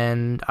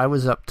 And I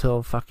was up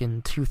till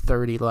fucking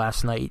 2:30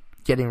 last night,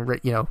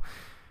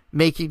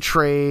 making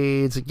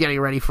trades, getting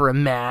ready for a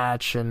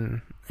match,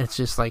 and it's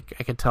just like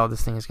I could tell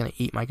this thing is going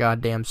to eat my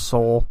goddamn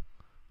soul.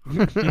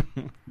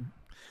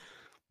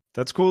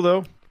 That's cool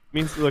though.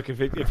 Means look, if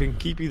it can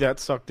keep you that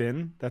sucked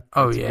in, that's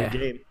a good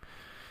game.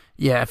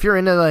 Yeah, if you're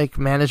into like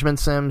management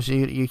sims,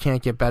 you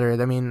can't get better.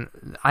 I mean,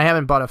 I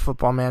haven't bought a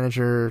Football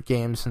Manager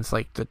game since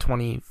like the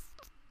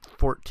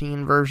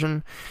 2014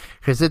 version,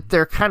 because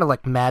they're kind of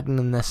like Madden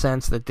in the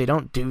sense that they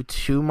don't do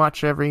too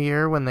much every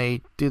year when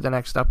they do the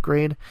next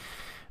upgrade.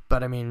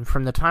 But I mean,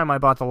 from the time I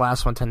bought the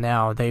last one to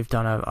now, they've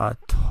done a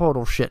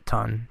total shit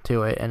ton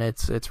to it, and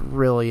it's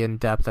really in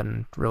depth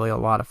and really a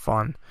lot of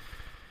fun.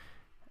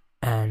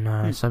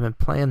 And so I've been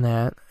playing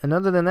that. And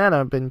other than that,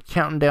 I've been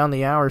counting down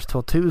the hours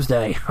till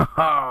Tuesday.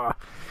 Oh,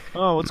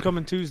 what's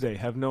coming Tuesday?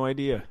 Have no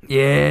idea.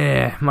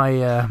 Yeah,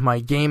 my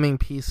gaming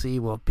PC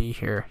will be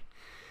here,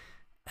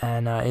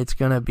 and it's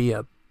gonna be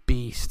a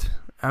beast.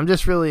 I'm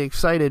just really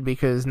excited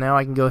because now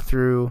I can go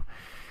through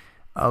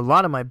a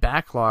lot of my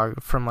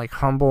backlog from like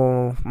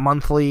Humble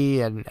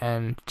Monthly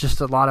and just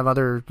a lot of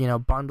other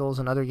bundles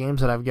and other games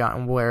that I've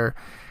gotten, where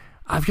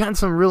I've gotten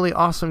some really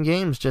awesome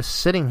games just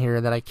sitting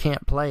here that I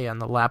can't play on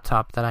the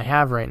laptop that I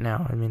have right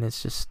now. I mean,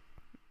 it's just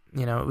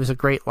it was a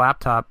great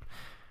laptop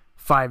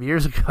 5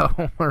 years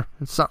ago or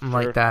something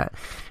like that,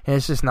 and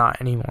it's just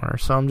not anymore.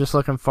 So I'm just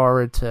looking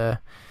forward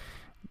to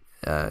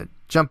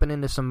jumping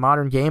into some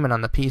modern gaming on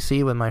the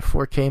PC with my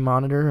 4K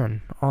monitor and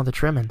all the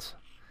trimmings.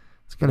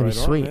 It's gonna be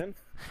sweet. Man.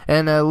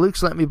 And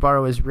Luke's let me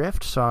borrow his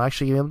Rift, so I'll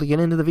actually be able to get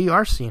into the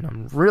VR scene.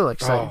 I'm real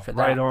excited for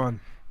that. Right on.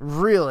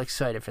 Real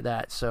excited for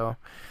that. So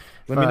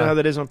let me know how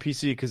that is on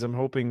PC, because I'm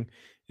hoping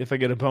if I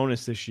get a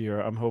bonus this year,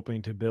 I'm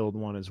hoping to build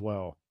one as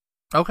well.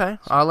 Okay,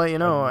 so I'll let you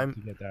know. I'm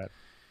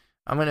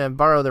going to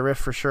borrow the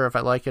Rift for sure. If I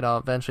like it, I'll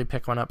eventually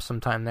pick one up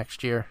sometime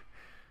next year.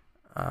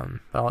 I'll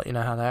let you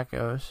know how that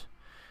goes.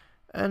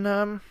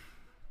 And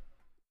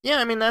yeah,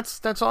 I mean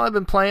that's all I've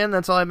been playing.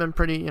 That's all I've been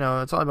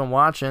that's all I've been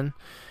watching.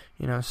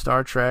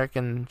 Star Trek,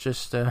 and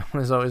just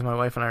as always, my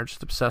wife and I are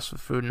just obsessed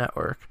with Food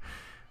Network,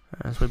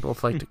 as we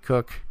both like to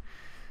cook.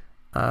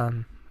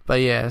 But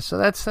yeah, so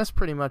that's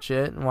pretty much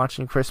it. And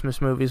watching Christmas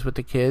movies with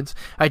the kids.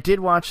 I did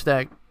watch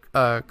that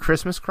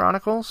Christmas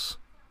Chronicles.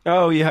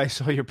 Oh yeah, I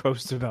saw your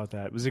post about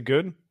that. Was it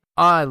good?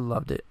 I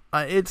loved it.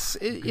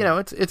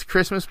 It's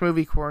Christmas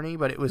movie corny,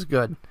 but it was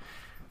good.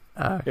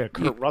 Yeah,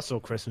 Kurt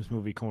Russell Christmas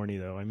movie corny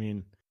though. I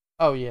mean,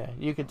 oh yeah,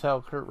 you can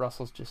tell Kurt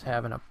Russell's just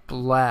having a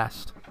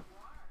blast.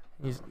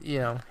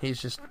 He's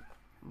just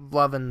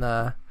loving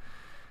the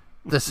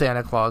the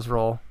Santa Claus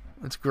role.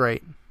 It's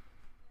great.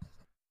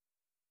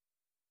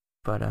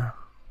 But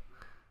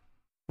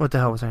what the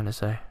hell was I going to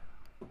say?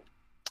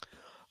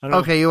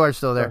 Okay, you are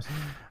still there.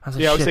 I was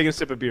taking a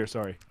sip of beer.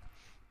 Sorry.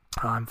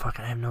 Oh,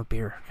 I have no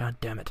beer. God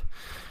damn it.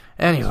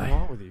 Anyway, what's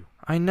wrong with you?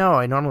 I know.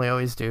 I normally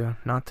always do.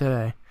 Not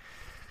today.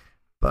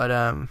 But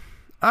all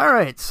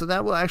right. So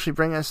that will actually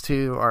bring us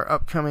to our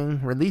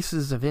upcoming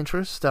releases of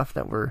interest, stuff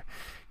that we're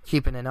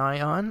keeping an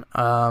eye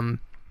on.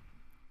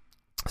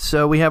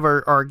 So we have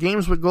our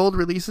Games with Gold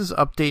releases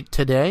update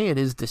today. It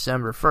is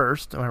December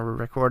 1st when we're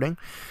recording.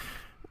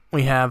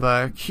 We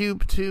have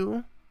Cube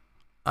 2,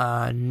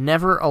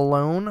 Never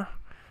Alone,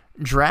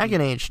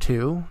 Dragon Age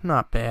 2,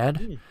 not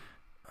bad,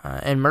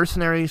 and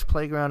Mercenaries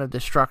Playground of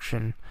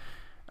Destruction.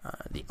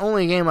 The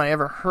only game I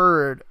ever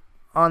heard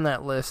on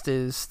that list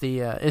is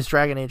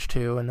Dragon Age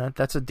 2, and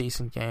that's a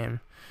decent game.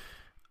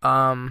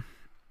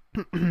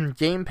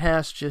 Game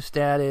Pass just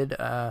added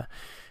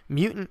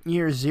Mutant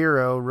Year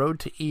Zero Road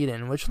to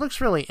Eden, which looks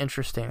really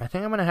interesting. I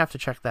think I'm going to have to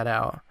check that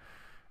out.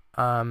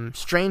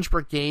 Strange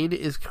Brigade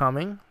is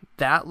coming.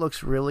 That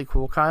looks really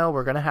cool, Kyle.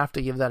 We're going to have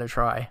to give that a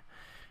try.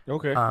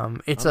 Okay.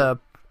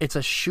 It's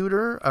a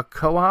shooter, a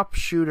co-op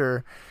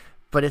shooter,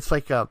 but it's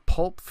like a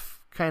pulp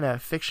kind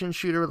of fiction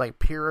shooter, like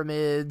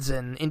pyramids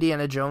and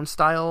Indiana Jones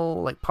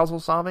style, like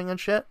puzzle solving and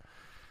shit.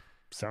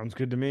 Sounds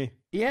good to me.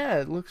 Yeah,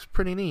 it looks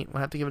pretty neat.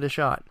 We'll have to give it a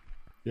shot.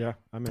 Yeah,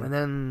 I'm in. And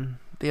then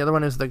the other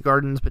one is The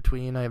Gardens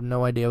Between. I have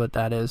no idea what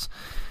that is.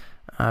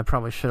 I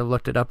probably should have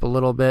looked it up a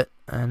little bit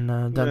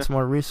and done some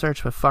more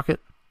research, but fuck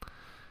it.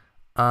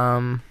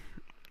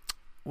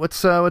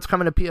 What's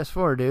coming to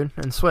PS4, dude,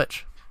 and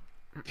Switch?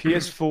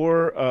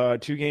 PS4,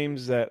 two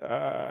games that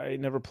I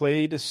never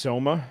played.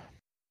 Soma.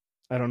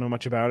 I don't know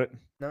much about it,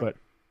 but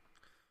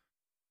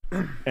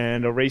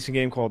and a racing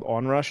game called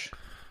Onrush.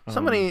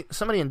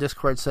 Somebody in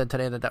Discord said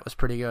today that was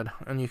pretty good,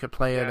 and you could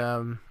play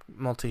it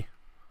multi.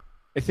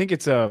 I think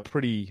it's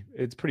pretty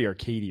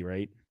arcadey,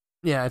 right?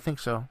 Yeah, I think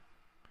so.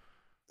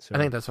 I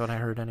think that's what I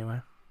heard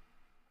anyway.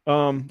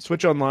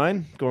 Switch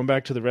Online, going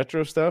back to the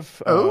retro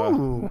stuff.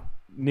 Oh,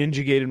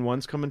 Ninja Gaiden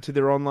 1's coming to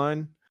their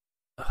online.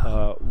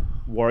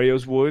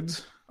 Wario's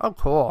Woods. Oh,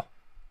 cool.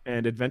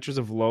 And Adventures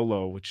of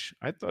Lolo, which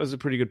I thought was a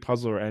pretty good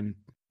puzzler and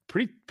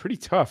pretty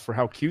tough for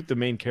how cute the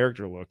main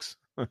character looks.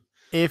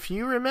 If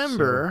you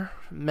remember,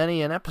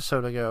 many an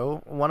episode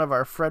ago, one of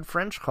our Fred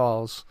French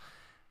calls,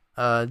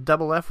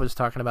 Double F was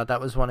talking about that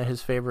was one of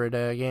his favorite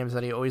games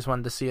that he always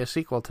wanted to see a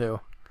sequel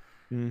to.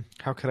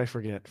 How could I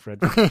forget, Fred?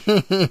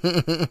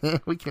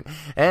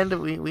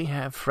 we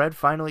have Fred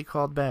finally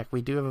called back.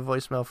 We do have a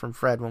voicemail from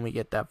Fred when we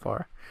get that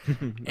far.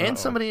 And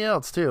somebody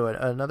else, too.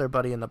 Another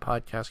buddy in the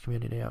podcast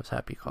community. I was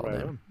happy called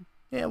in.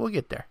 Yeah, we'll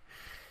get there.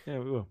 Yeah,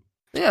 we will.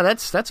 Yeah,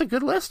 that's a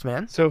good list,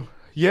 man. So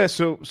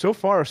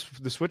far,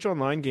 the Switch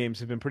Online games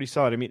have been pretty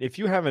solid. I mean, if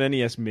you have an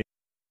NES Mini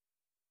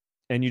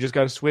and you just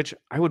got a Switch,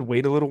 I would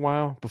wait a little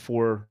while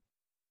before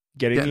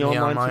getting the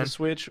online for the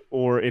Switch,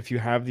 or if you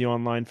have the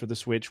online for the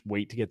Switch,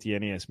 wait to get the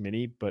NES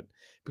Mini. But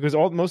because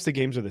most of the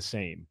games are the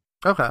same.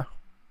 Okay.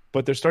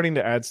 But they're starting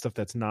to add stuff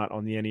that's not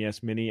on the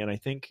NES Mini, and I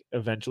think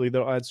eventually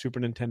they'll add Super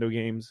Nintendo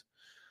games.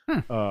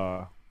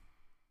 But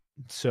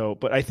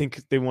I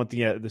think they want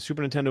the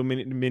Super Nintendo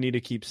Mini to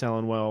keep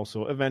selling well,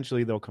 so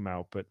eventually they'll come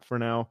out. But for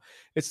now,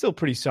 it's still a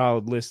pretty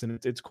solid list,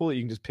 and it's cool that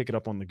you can just pick it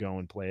up on the go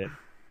and play it.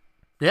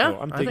 Yeah,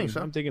 so I think so.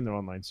 I'm taking their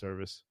online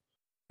service.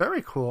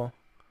 Very cool.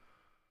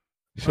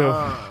 So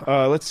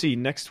let's see.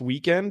 Next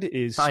weekend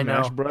is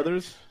Smash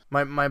Brothers.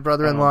 My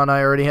brother-in-law and I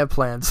already have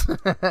plans.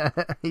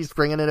 He's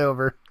bringing it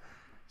over.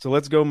 So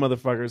let's go,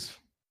 motherfuckers.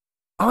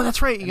 Oh,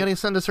 that's right. You got to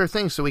send us our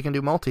things so we can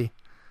do multi.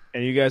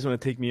 And you guys want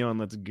to take me on?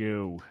 Let's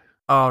go.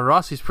 Oh,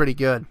 Rossi's pretty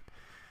good.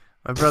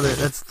 My brother,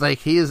 that's like,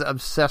 he is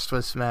obsessed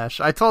with Smash.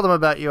 I told him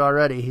about you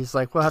already. He's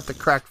like, we'll have to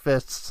crack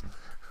fists.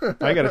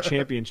 I got a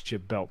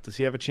championship belt. Does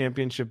he have a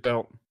championship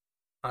belt?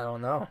 I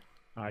don't know.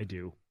 I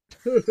do.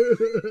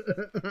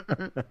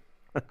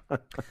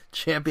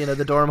 Champion of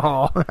the dorm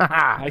hall.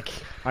 I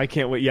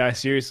can't wait. Yeah,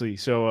 seriously.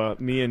 So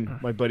me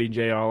and my buddy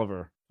Jay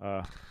Oliver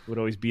would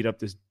always beat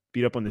up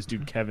on this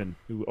dude Kevin,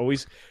 who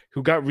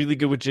got really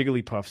good with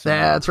Jigglypuff.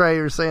 Yeah, that's right.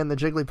 You were saying the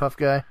Jigglypuff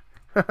guy.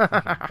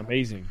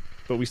 Amazing,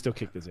 but we still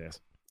kicked his ass.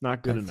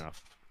 Not good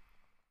enough.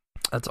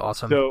 That's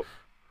awesome. So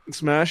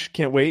Smash,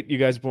 can't wait. You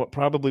guys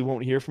probably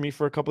won't hear from me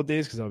for a couple of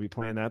days because I'll be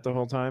playing that the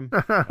whole time.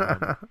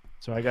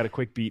 So I got a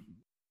quick beat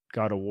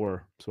God of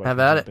War, so I have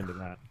can at jump it. into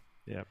that.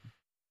 Yeah.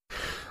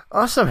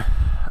 Awesome.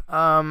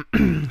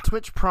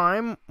 Twitch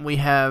Prime, we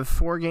have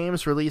 4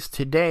 games released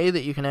today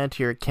that you can add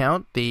to your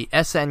account. The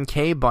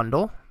SNK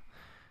bundle.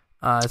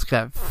 It's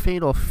got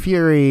Fatal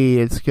Fury.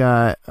 It's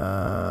got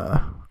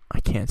I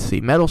can't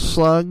see. Metal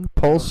Slug,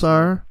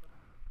 Polestar.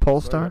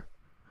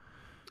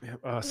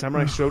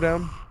 Samurai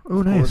Showdown.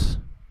 Oh, nice.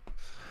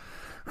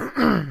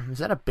 Is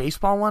that a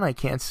baseball one? I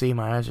can't see.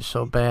 My eyes are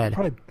so bad.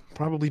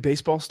 Probably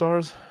Baseball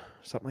Stars,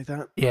 something like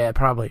that. Yeah,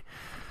 probably.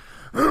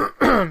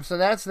 So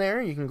that's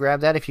there. You can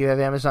grab that if you have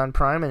Amazon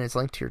Prime, and it's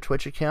linked to your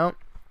Twitch account.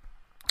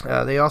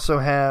 They also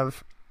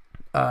have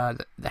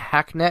the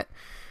Hacknet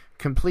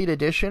Complete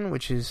Edition,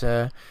 which is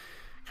kind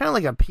of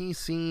like a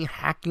PC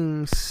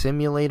hacking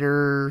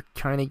simulator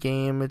kind of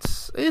game.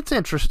 It's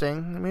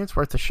interesting. I mean, it's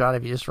worth a shot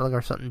if you just really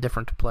got something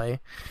different to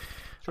play.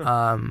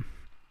 Sure.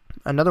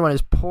 Another one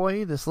is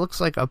Poi. This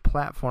looks like a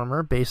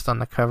platformer based on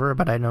the cover,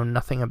 but I know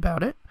nothing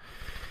about it.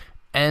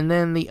 And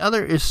then the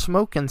other is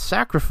Smoke and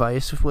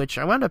Sacrifice, which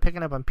I wound up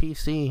picking up on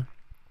PC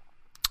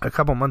a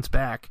couple months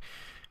back.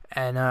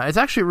 And it's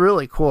actually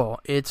really cool.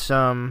 It's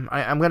I'm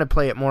going to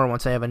play it more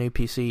once I have a new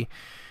PC.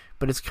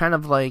 But it's kind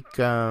of like,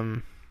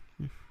 I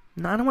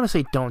don't want to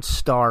say Don't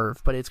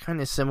Starve, but it's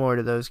kind of similar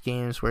to those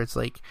games where it's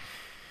like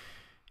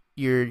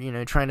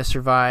you're trying to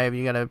survive,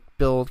 you got to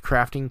build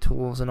crafting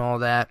tools and all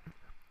that.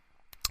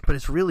 But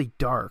it's really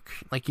dark.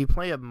 Like, you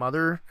play a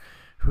mother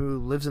who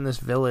lives in this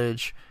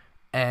village,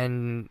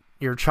 and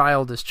your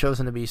child is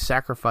chosen to be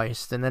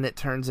sacrificed, and then it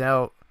turns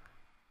out,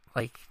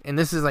 like, and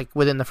this is like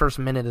within the first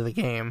minute of the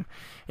game,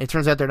 it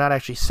turns out they're not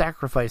actually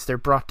sacrificed. They're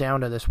brought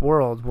down to this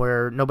world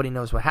where nobody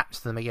knows what happens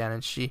to them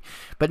again.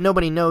 But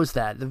nobody knows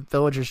that. The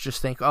villagers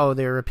just think, oh,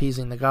 they're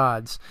appeasing the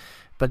gods.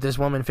 But this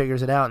woman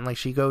figures it out, and like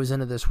she goes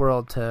into this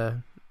world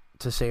to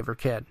save her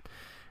kid.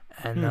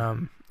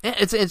 And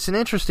it's an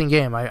interesting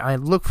game. I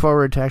look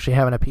forward to actually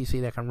having a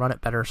PC that can run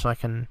it better so I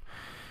can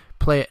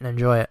play it and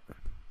enjoy it.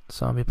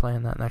 So I'll be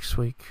playing that next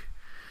week.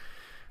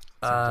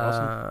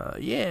 Awesome.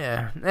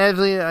 Yeah. As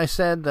I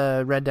said,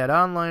 the Red Dead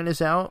Online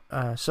is out.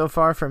 So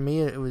far for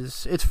me,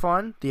 it's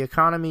fun. The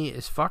economy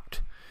is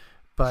fucked,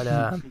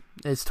 but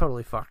it's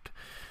totally fucked.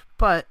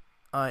 But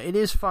it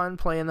is fun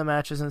playing the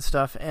matches and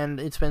stuff, and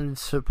it's been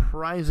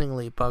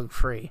surprisingly bug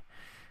free.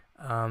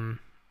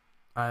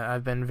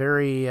 I've been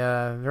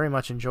very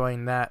much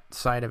enjoying that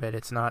side of it.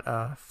 It's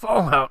not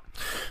Fallout.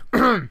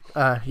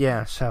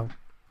 Yeah. So,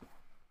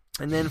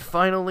 and then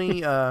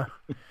finally,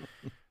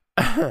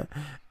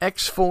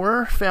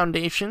 X4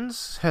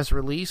 Foundations has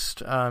released,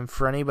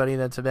 for anybody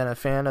that's been a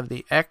fan of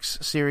the X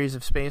series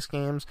of space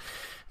games.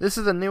 This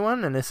is a new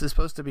one, and this is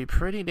supposed to be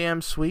pretty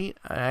damn sweet.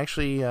 I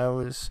actually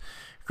was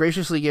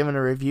graciously given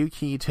a review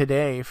key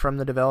today from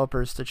the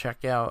developers to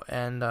check out,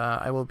 and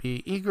I will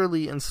be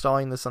eagerly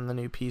installing this on the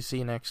new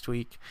PC next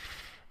week,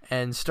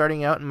 and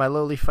starting out in my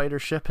lowly fighter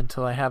ship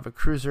until I have a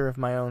cruiser of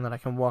my own that I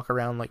can walk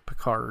around like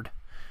Picard.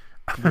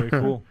 Very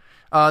cool.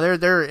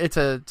 It's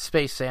a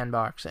space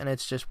sandbox, and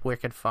it's just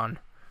wicked fun.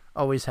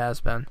 Always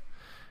has been.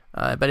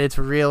 But it's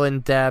real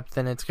in-depth,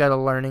 and it's got a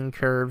learning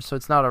curve, so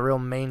it's not a real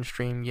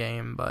mainstream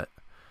game, but,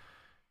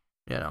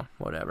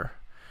 whatever.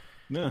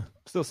 Yeah,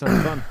 still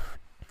sounds fun.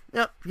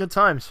 Yep, good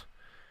times.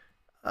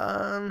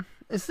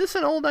 Is this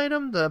an old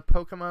item, the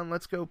Pokemon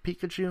Let's Go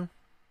Pikachu?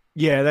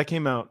 Yeah, that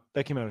came out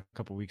a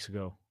couple weeks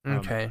ago.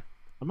 Okay.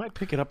 I might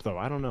pick it up, though.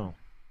 I don't know.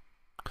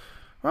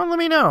 Well, let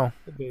me know.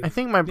 I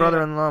think my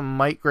brother-in-law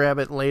might grab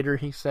it later,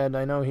 he said.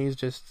 I know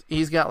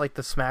he's got like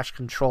the Smash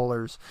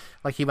controllers.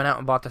 Like, he went out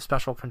and bought the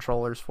special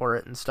controllers for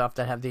it and stuff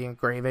that have the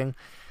engraving.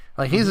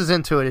 Like, he's as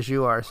into it as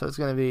you are, so it's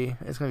gonna be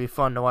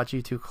fun to watch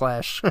you two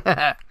clash.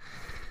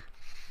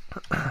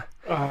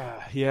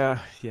 Yeah.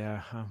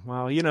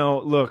 Well,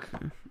 look,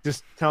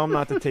 just tell him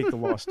not to take the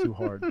loss too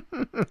hard,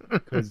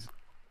 because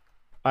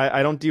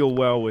I don't deal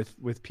well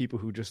with people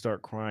who just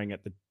start crying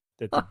at the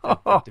defeat.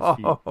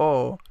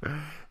 Oh,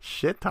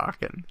 shit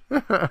talking.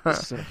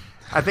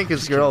 I think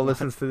his girl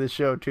listens to this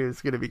show too.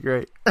 It's gonna be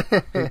great.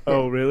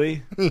 Oh,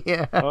 really?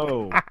 Yeah.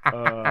 Oh,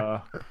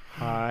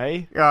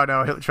 hi. Oh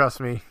no, trust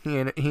me. He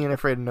ain't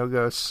afraid of no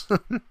ghosts.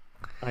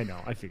 I know.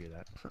 I figured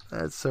that.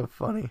 That's so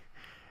funny.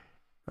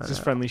 It's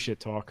just friendly shit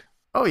talk.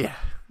 Oh yeah.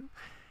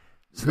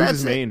 So who's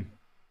his main?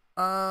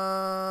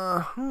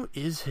 Who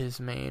is his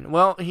main?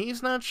 Well,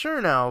 he's not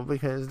sure now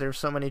because there's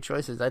so many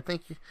choices. I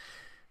think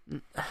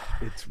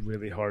it's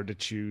really hard to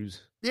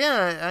choose.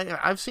 Yeah,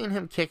 I've seen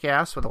him kick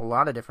ass with a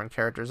lot of different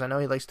characters. I know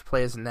he likes to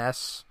play as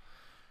Ness.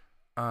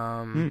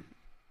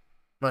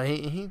 But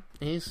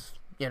he's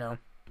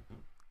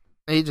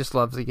he just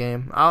loves the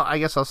game. I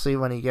guess I'll see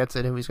when he gets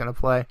it who he's going to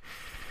play.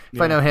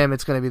 If I know him,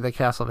 it's going to be the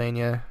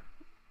Castlevania.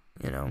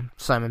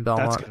 Simon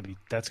Belmont.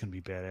 That's gonna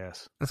be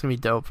badass. That's gonna be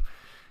dope.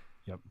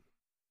 Yep.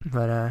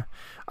 But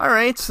all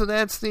right, so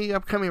that's the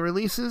upcoming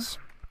releases.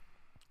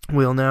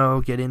 We'll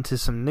now get into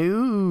some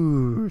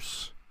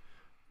news.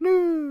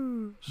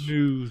 So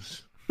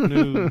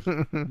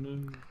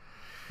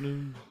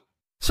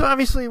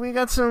obviously we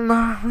got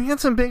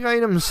some big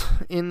items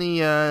in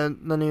the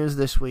news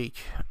this week.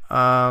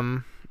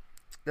 The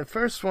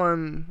first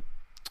one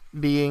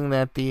being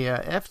that the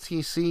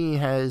FTC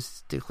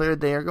has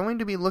declared they are going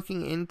to be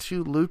looking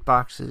into loot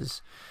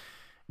boxes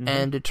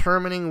and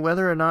determining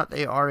whether or not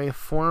they are a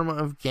form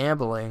of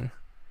gambling,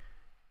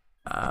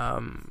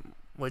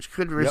 which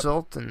could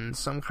result in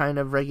some kind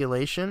of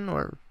regulation,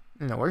 or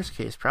in the worst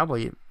case,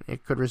 probably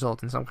it could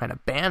result in some kind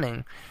of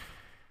banning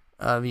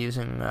of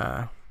using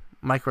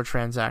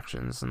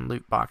microtransactions and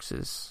loot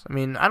boxes. I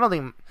mean, I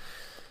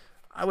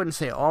wouldn't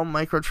say all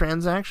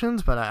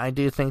microtransactions, but I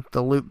do think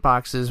the loot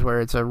boxes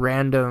where it's a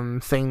random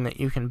thing that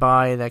you can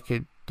buy that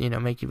could,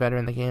 make you better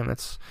in the game.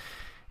 It's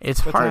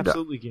hard.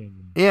 Absolutely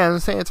gambling. Yeah, I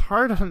was saying it's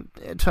hard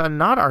to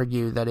not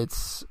argue that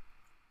it's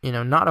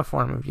not a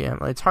form of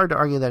gambling. It's hard to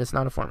argue that it's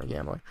not a form of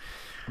gambling.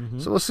 Mm-hmm.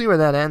 So we'll see where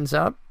that ends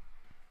up.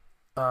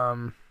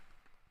 I'm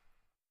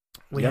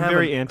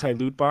very anti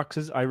loot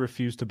boxes. I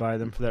refuse to buy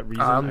them for that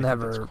reason. I think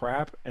that's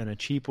crap and a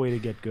cheap way to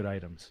get good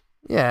items.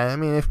 Yeah, I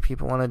mean, if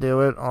people want to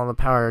do it, all the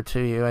power to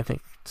you. I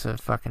think it's a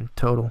fucking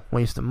total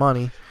waste of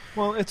money.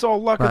 Well, it's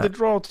all luck of the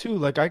draw too.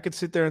 Like, I could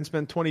sit there and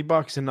spend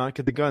 $20 and not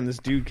get the gun. This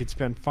dude could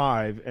spend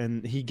 $5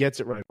 and he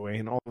gets it right away,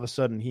 and all of a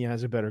sudden he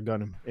has a better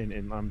gun.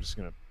 And I'm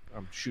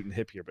shooting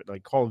hip here, but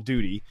like Call of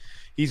Duty,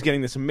 he's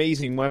getting this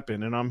amazing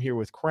weapon, and I'm here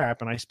with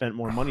crap, and I spent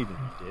more money than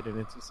he did. And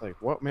it's just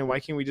like, what, man? Why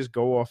can't we just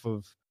go off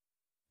of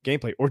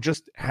gameplay, or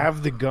just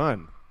have the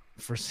gun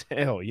for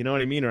sale? You know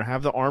what I mean? Or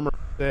have the armor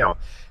for sale.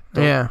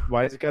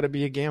 Why has it got to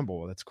be a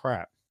gamble? That's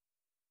crap.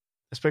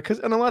 It's because,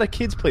 and a lot of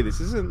kids play this.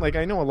 This isn't like,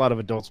 I know a lot of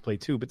adults play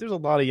too, but there's a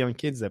lot of young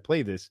kids that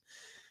play this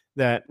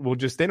that will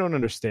just, they don't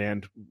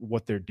understand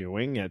what they're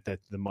doing at the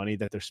money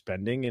that they're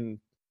spending, and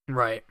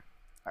right.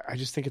 I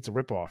just think it's a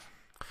ripoff.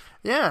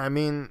 Yeah, I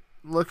mean,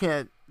 look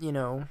at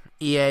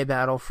EA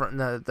Battlefront,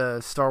 the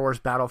Star Wars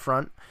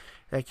Battlefront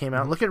that came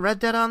out. Mm-hmm. Look at Red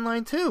Dead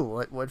Online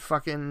 2. What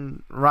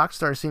fucking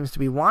Rockstar seems to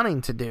be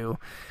wanting to do.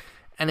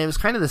 And it was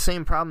kind of the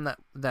same problem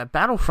that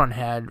Battlefront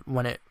had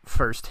when it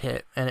first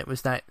hit, and it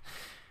was that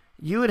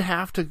you would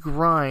have to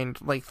grind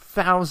like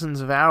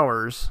thousands of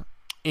hours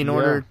in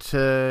order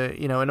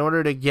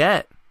to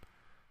get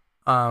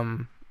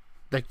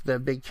the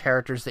big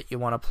characters that you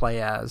want to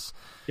play as.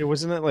 It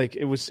wasn't it like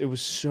it was a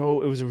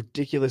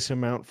ridiculous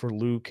amount for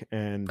Luke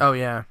and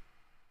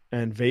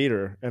and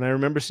Vader. And I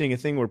remember seeing a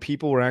thing where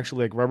people were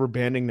actually like rubber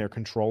banding their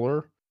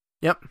controller.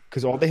 Yep.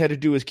 Because all they had to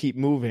do was keep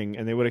moving,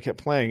 and they would have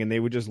kept playing, and they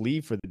would just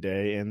leave for the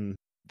day, and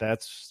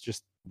that's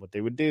just what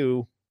they would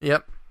do.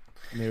 Yep.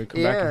 And they would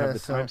come back and have the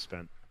time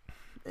spent.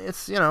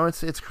 It's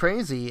it's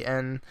crazy,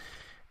 and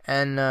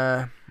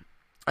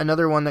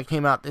another one that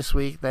came out this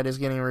week that is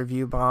getting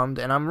review bombed,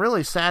 and I'm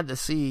really sad to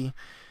see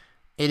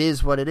it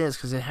is what it is,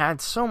 because it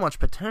had so much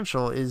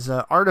potential, is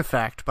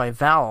Artifact by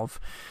Valve,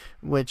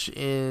 which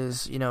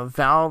is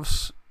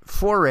Valve's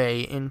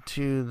foray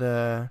into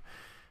the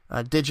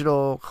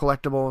digital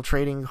collectible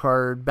trading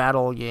card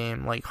battle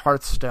game like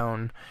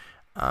Hearthstone,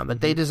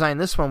 but they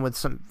designed this one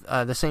with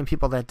the same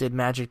people that did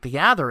Magic the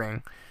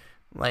Gathering.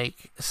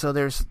 So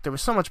there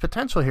was so much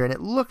potential here, and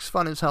it looks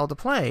fun as hell to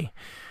play.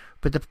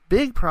 But the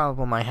big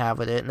problem I have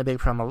with it, and the big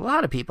problem a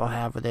lot of people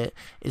have with it,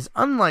 is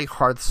unlike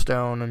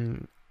Hearthstone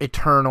and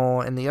Eternal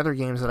and the other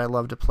games that I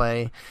love to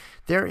play,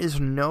 there is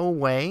no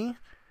way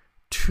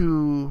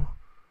to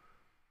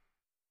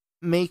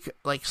make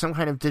like some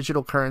kind of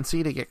digital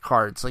currency to get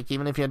cards. Like,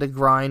 even if you had to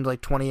grind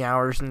like 20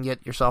 hours and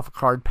get yourself a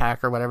card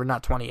pack or whatever,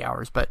 not 20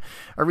 hours, but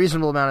a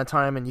reasonable amount of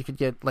time, and you could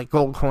get like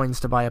gold coins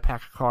to buy a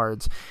pack of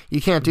cards.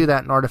 You can't do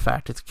that in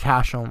Artifact. It's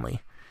cash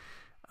only.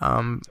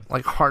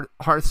 Like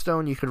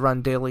Hearthstone, you could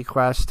run daily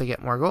quests to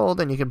get more gold,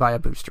 and you could buy a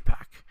booster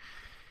pack.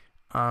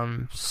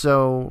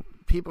 So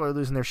people are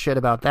losing their shit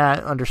about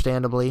that,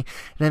 understandably.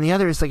 And then the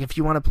other is, like, if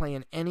you want to play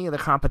in any of the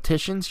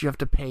competitions, you have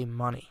to pay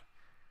money.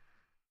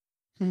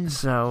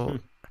 So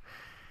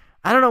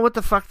I don't know what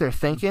the fuck they're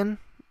thinking,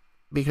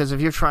 because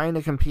if you're trying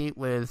to compete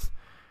with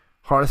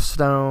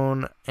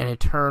Hearthstone and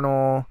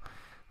Eternal,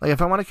 like,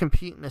 if I want to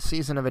compete in a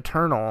season of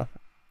Eternal,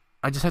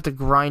 I just have to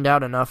grind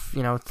out enough,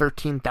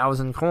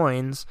 13,000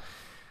 coins,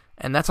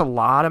 and that's a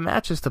lot of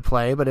matches to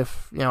play. But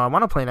if, I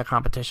want to play in a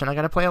competition, I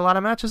got to play a lot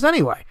of matches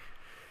anyway.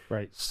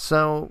 Right.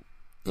 So,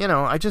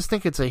 I just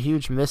think it's a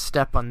huge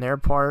misstep on their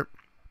part.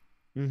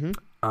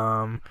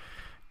 Mm-hmm.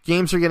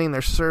 Games are getting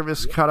their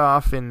service cut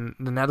off in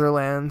the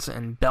Netherlands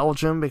and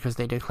Belgium because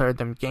they declared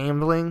them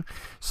gambling.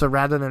 So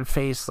rather than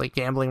face like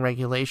gambling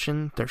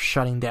regulation, they're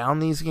shutting down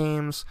these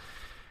games.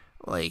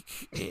 Like,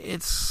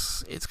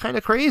 it's kind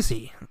of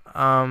crazy.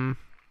 I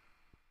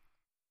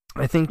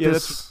think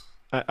this.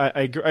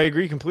 I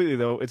agree completely,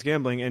 though. It's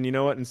gambling, and you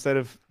know what? Instead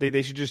of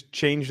they should just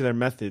change their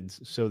methods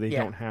so they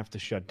don't have to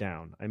shut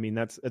down. I mean,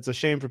 it's a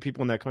shame for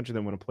people in that country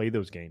that want to play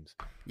those games.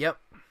 Yep,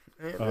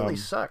 it really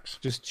sucks.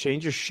 Just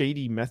change your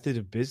shady method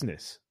of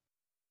business.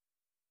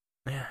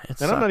 Yeah,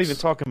 and I'm not even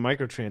talking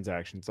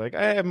microtransactions. Like,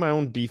 I have my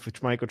own beef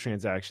with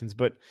microtransactions,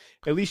 but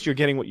at least you're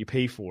getting what you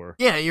pay for.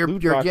 Yeah, you're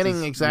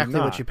getting exactly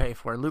what you pay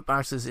for. Loot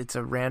boxes, it's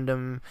a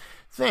random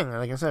thing.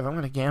 Like I said, if I'm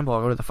going to gamble,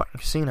 I'll go to the fucking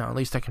casino. At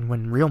least I can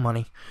win real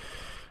money.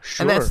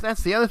 Sure. And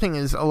that's the other thing,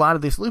 is a lot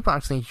of these loot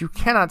box things you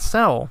cannot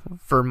sell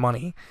for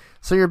money.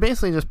 So you're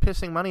basically just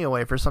pissing money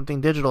away for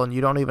something digital, and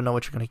you don't even know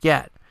what you're going to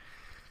get.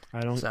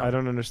 I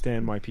don't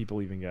understand why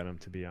people even get them,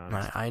 to be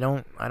honest. I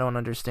don't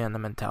understand the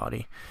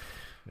mentality.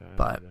 Yeah,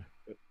 but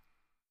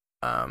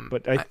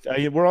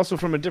we're also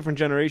from a different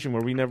generation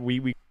where we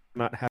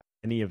not have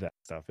any of that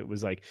stuff. It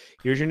was like,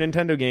 here's your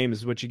Nintendo game, this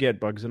is what you get,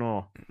 bugs and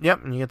all.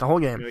 Yep, and you get the whole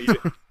game.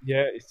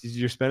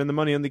 You're spending the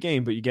money on the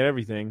game, but you get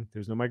everything.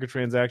 There's no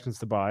microtransactions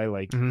to buy.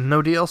 Like,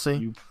 no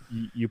DLC.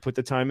 You put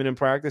the time in and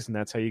practice, and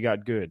that's how you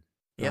got good.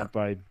 Yeah, not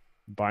by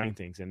buying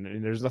things,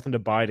 and there's nothing to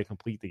buy to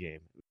complete the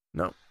game.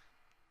 No.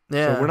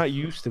 Yeah. So we're not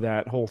used to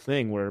that whole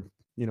thing where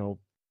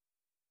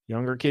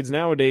younger kids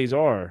nowadays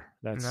are.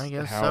 That's I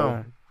guess how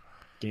so.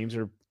 Games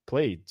are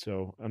played.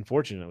 So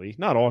unfortunately,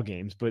 not all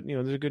games, but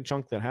there's a good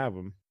chunk that have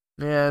them.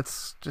 Yeah,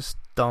 it's just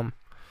dumb.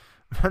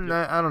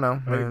 I don't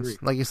know. I agree.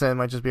 Like you said, it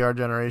might just be our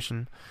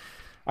generation.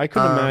 I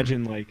couldn't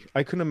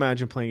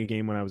imagine playing a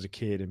game when I was a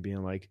kid and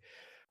being like,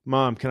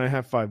 "Mom, can I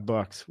have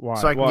 $5? Why?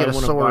 So I can get a want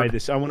to sword. buy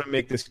this. I want to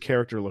make this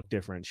character look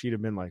different." She'd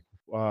have been like,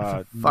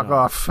 Fuck no.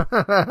 off."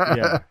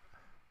 Yeah.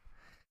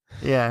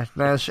 Yeah,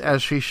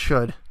 as she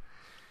should.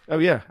 Oh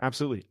yeah,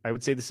 absolutely. I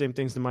would say the same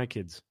things to my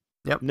kids.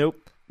 Yep.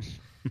 Nope.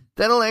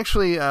 That'll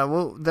actually,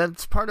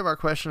 that's part of our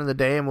question of the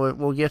day, and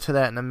we'll get to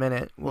that in a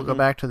minute. We'll go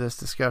back to this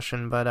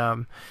discussion, but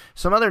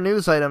some other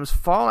news items.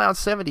 Fallout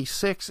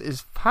 76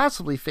 is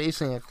possibly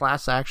facing a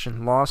class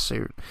action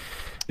lawsuit.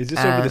 Is this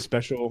over the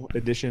special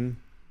edition?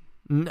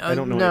 I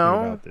don't know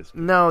anything about this.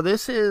 No,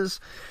 this is.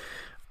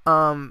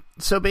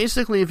 So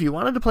basically, if you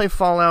wanted to play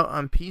Fallout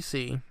on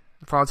PC,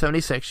 Fallout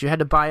 76, you had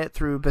to buy it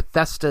through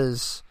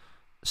Bethesda's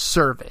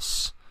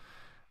service.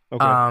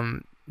 Okay.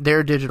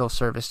 Their digital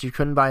service. You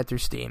couldn't buy it through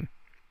Steam.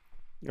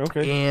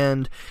 Okay.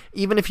 And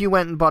even if you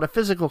went and bought a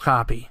physical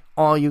copy,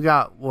 all you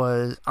got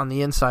was on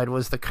the inside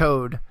was the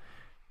code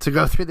to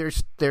go through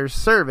their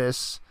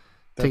service.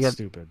 That's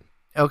stupid.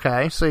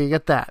 Okay, so you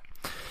get that.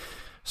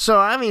 So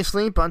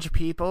obviously, a bunch of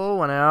people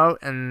went out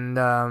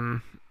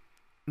and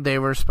they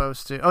were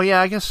supposed to. Oh yeah,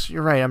 I guess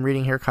you're right. I'm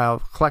reading here,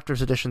 Kyle.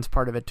 Collector's Edition's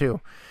part of it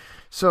too.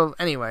 So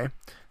anyway,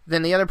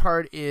 then the other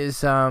part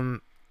is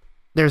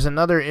there's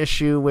another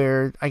issue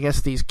where I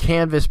guess these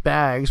canvas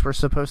bags were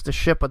supposed to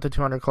ship with the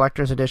 200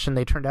 Collector's Edition.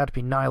 They turned out to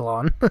be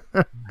nylon.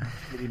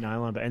 Maybe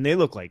nylon, and they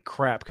look like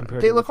crap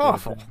compared. They to look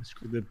awful.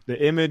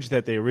 The image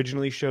that they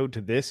originally showed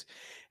to this,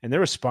 and their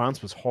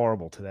response was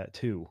horrible to that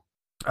too.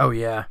 Oh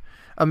yeah,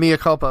 a mea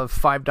culpa of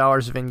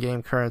 $5 of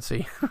in-game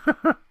currency.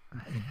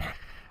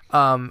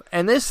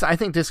 And this, I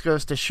think, this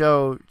goes to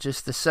show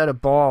just the set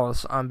of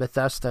balls on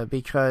Bethesda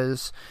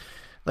because,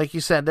 like you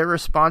said, their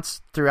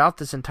response throughout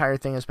this entire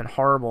thing has been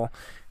horrible.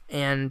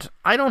 And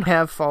I don't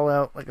have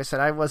Fallout. Like I said,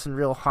 I wasn't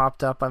real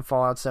hopped up on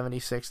Fallout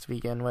 76 to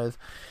begin with.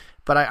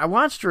 But I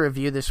watched a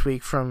review this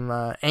week from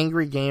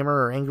Angry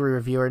Gamer or Angry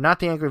Reviewer. Not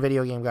the Angry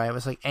Video Game Guy. It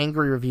was like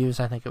Angry Reviews,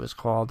 I think it was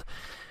called.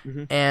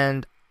 Mm-hmm.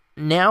 And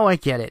now I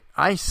get it.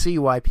 I see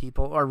why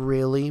people are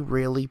really,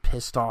 really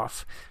pissed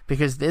off.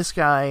 Because this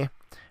guy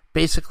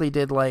basically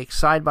did like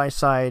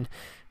side-by-side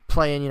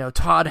playing,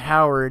 Todd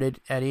Howard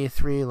at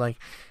E3. Like,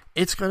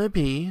 it's going to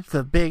be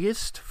the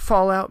biggest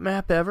Fallout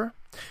map ever.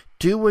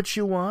 Do what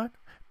you want.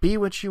 Be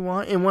what you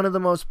want in one of the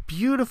most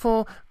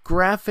beautiful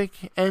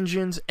graphic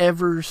engines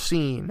ever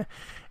seen.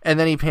 And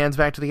then he pans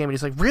back to the game and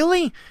he's like,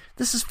 really?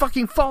 This is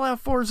fucking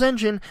Fallout 4's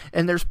engine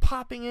and there's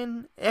popping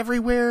in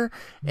everywhere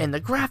and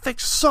the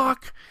graphics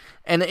suck.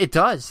 And it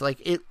does.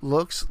 Like, it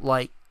looks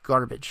like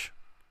garbage.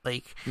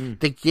 Like,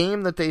 the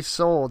game that they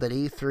sold at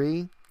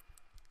E3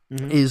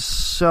 is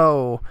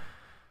so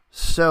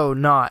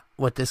not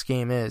what this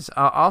game is.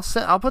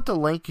 I'll put the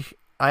link.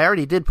 I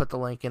already did put the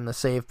link in the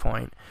save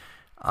point.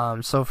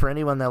 So for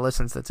anyone that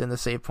listens that's in the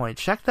save point,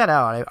 check that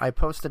out. I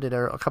posted it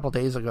a couple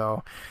days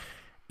ago.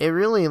 It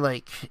really,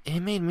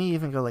 it made me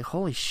even go like,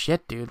 holy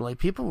shit, dude. Like,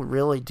 people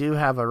really do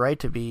have a right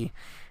to be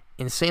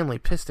insanely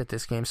pissed at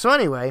this game. So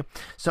anyway,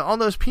 all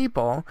those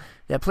people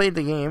that played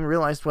the game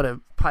realized what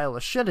a pile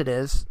of shit it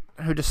is,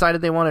 who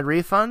decided they wanted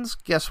refunds,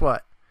 guess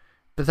what?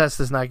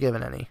 Bethesda's not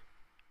giving any.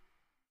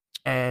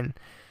 And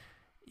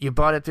you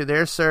bought it through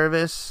their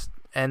service,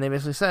 and they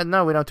basically said,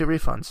 no, we don't do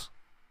refunds.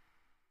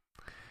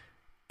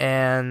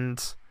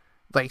 And,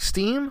 like,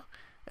 Steam,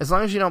 as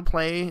long as you don't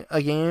play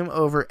a game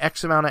over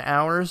X amount of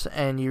hours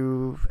and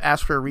you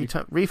ask for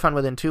a refund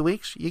within 2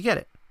 weeks, you get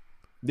it.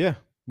 Yeah,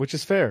 which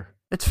is fair.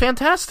 It's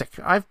fantastic.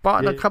 I've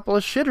bought a couple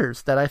of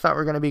shitters that I thought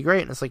were going to be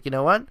great, and it's like, you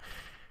know what?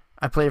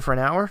 I played it for an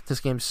hour. This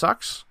game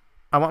sucks.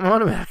 I want my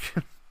money back.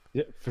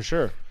 Yeah, for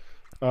sure.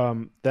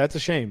 That's a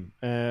shame,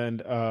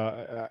 and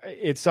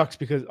it sucks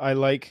because I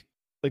like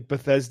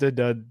Bethesda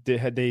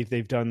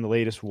they've done the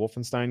latest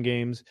Wolfenstein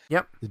games,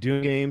 the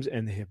Doom games,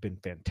 and they have been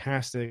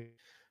fantastic.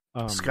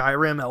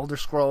 Skyrim, Elder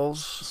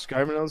Scrolls,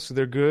 so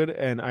they're good,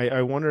 and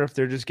I wonder if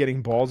they're just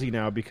getting ballsy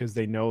now because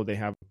they know they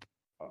have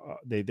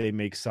they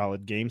make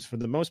solid games for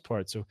the most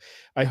part. So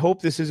I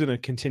hope this isn't a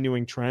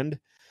continuing trend.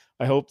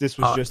 I hope this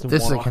was just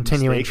this is a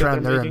continuing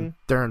trend.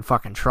 They're in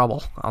fucking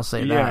trouble. I'll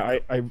say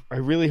that. Yeah, I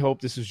really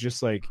hope this is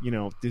just like,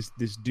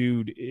 this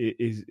dude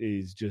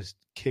is just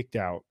kicked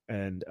out,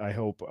 and I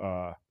hope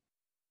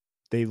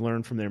they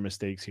learn from their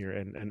mistakes here.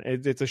 And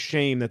it's a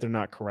shame that they're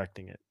not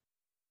correcting it.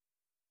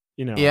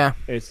 Yeah,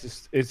 it's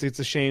just it's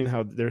a shame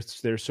how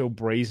they're so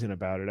brazen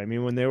about it. I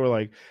mean, when they were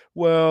like,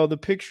 well, the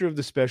picture of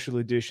the special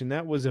edition,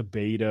 that was a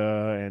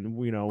beta, and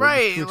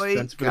right,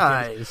 like,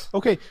 guys.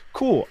 Okay,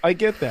 cool, I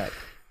get that.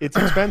 It's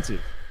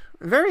expensive.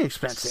 Very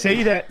expensive.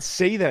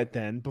 Say that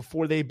then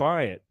before they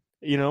buy it.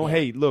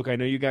 Hey, look, I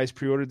know you guys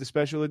pre-ordered the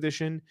special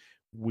edition.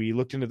 We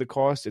looked into the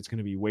cost. It's going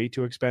to be way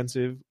too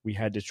expensive. We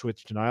had to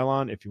switch to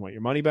nylon. If you want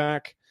your money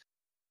back,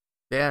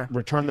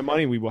 return the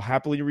money. We will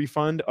happily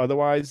refund.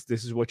 Otherwise,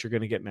 this is what you're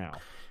going to get now.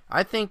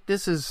 I think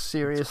this is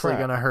seriously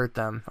going to hurt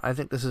them. I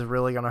think this is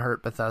really going to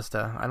hurt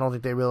Bethesda. I don't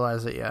think they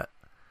realize it yet.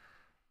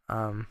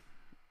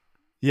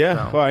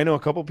 Yeah, So- well, I know a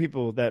couple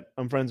people that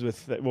I'm friends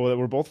with, that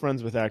we're both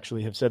friends with,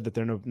 actually have said that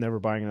they're never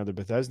buying another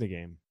Bethesda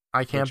game.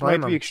 I can't Which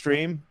blame might be them.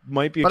 extreme,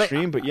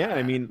 But but yeah,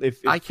 I mean, if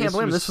I can't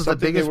blame them. This was the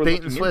something they biggest were bait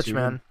and looking switch, into,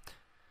 man.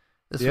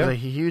 This Yeah. was a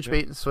huge Yeah.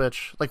 bait and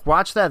switch. Like,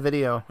 watch that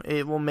video.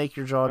 It will make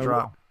your jaw I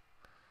drop.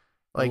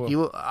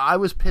 will. Like, I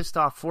was pissed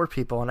off for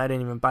people, and I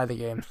didn't even buy the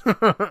game.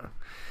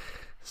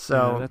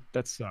 So, yeah,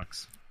 that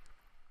sucks.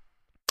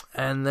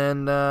 and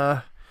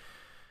then,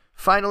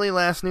 finally,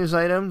 last news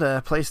item,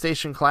 the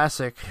PlayStation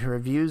Classic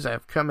reviews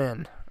have come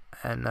in,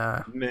 and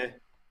Meh.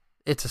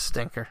 it's a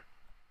stinker.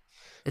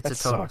 It's That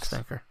a total sucks.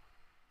 stinker.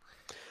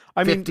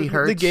 I mean, 50 the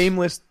hertz.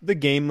 the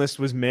game list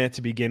was meh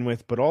to begin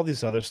with, but all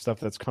this other stuff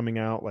that's coming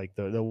out, like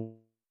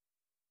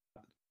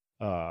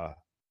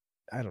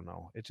I don't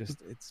know. It's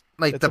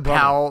Like it's the a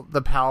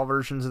bummer. PAL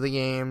versions of the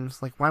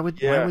games. Like, why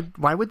would Yeah.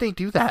 they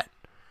do that?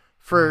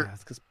 For Yeah,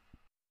 it's 'cause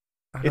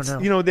I don't know.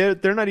 you know,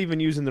 they're not even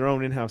using their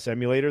own in-house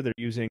emulator. They're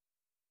using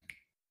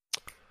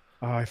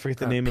I forget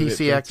the name of it. but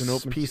PCX, It's an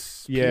open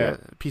yeah.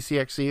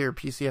 PCXE or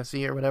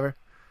PCSE or whatever.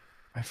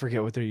 I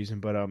forget what they're using,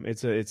 but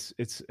it's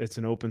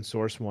an open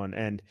source one,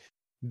 and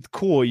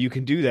cool. You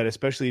can do that,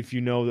 especially if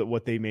you know that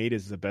what they made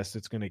is the best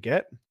it's going to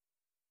get.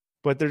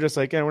 But they're just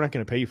like, yeah, we're not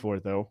going to pay you for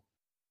it though.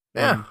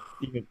 Yeah.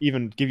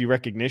 Even give you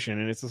recognition,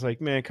 and it's just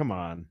like, man, come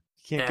on,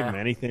 you can't give Yeah. them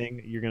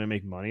anything. You're going to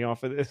make money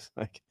off of this,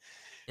 like,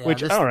 Yeah,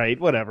 which all right,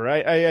 whatever.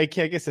 I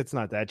guess it's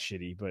not that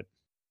shitty, but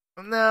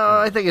No,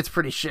 I think it's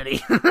pretty shitty.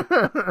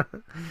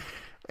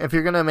 If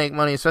you're gonna make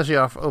money, especially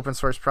off open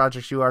source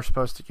projects, you are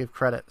supposed to give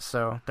credit.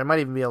 So there might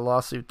even be a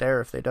lawsuit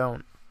there if they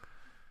don't.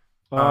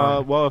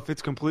 well, if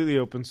it's completely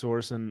open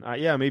source, and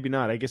yeah, maybe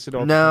not. I guess it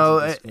all No,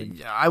 depends on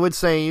this I would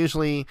say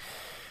usually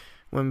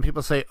when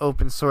people say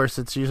open source,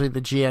 it's usually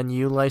the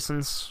GNU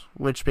license,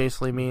 which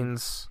basically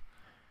means,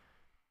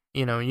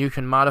 you know, you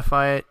can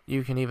modify it.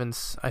 You can even,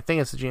 I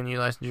think it's the GNU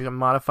license. You can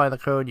modify the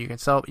code. You can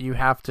sell it. You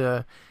have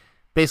to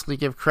basically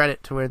give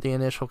credit to where the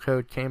initial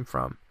code came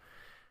from.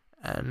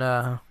 And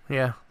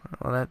yeah,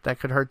 well, that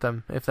could hurt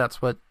them if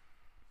that's what,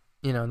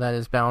 you know, that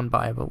is bound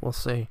by. But we'll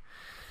see.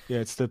 Yeah,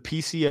 it's the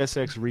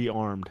PCSX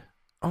rearmed.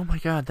 Oh my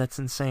god, that's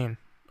insane!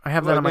 I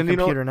have that Well, on my and you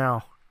know- computer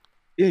now.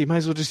 Yeah, you might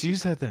as well just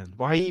use that then.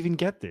 Why even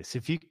get this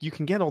if you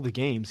can get all the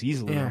games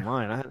easily Yeah.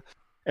 online?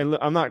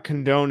 I'm not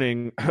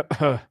condoning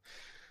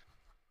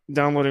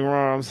downloading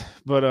ROMs,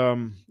 but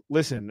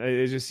listen,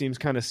 it just seems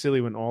kind of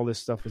silly when all this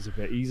stuff is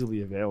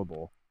easily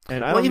available.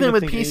 And I Well, don't even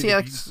with think any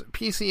of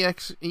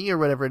PCXE or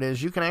whatever it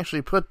is, you can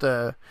actually put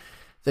the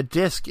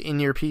disc in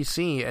your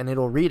PC and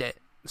it'll read it.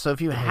 So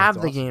if you have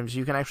that's the awesome. games,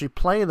 you can actually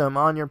play them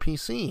on your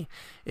PC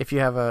if you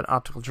have an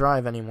optical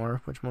drive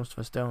anymore, which most of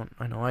us don't.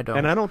 I know I don't.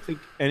 And I don't think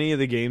any of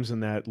the games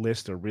in that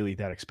list are really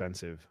that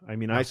expensive. I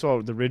mean, I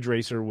saw the Ridge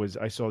Racer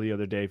I saw the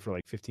other day for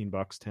like $15,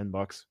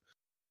 $10.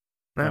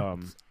 Yeah.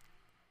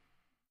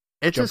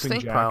 It's a Jumping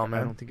stink Jack, pile, I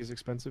man. don't think it's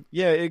expensive.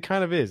 Yeah, it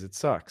kind of is. It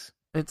sucks.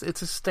 It's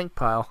a stink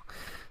pile.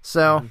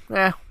 So,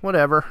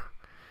 whatever.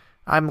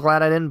 I'm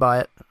glad I didn't buy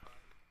it.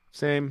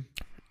 Same.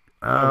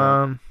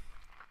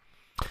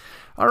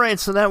 All right,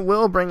 so that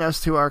will bring us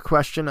to our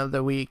question of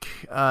the week.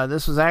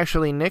 This was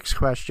actually Nick's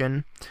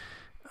question,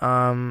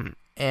 and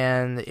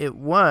it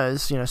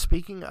was, you know,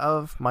 speaking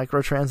of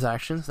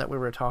microtransactions that we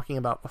were talking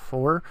about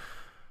before,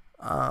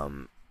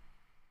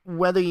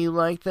 whether you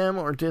like them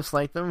or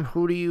dislike them,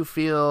 who do you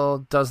feel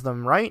does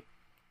them right,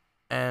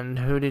 and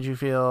who did you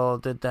feel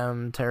did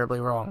them terribly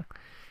wrong?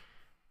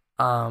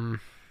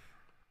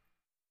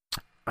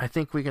 I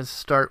think we can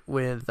start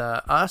with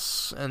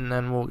us, and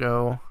then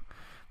we'll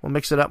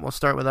mix it up. We'll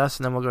start with us,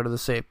 and then we'll go to the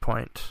save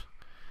point.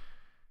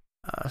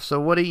 So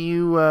what do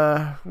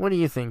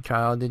you think,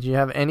 Kyle? Did you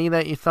have any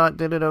that you thought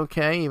did it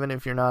okay, even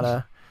if you're not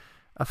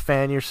a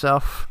fan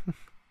yourself?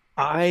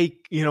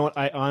 You know what?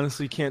 I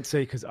honestly can't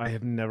say because I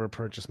have never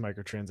purchased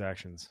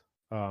microtransactions.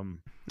 No,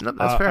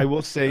 that's fair. I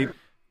will say,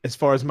 as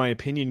far as my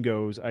opinion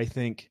goes, I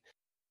think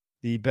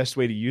the best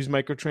way to use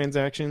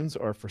microtransactions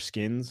are for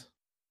skins.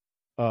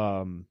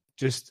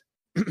 Just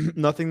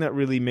nothing that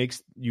really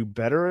makes you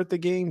better at the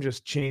game.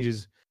 Just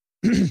changes.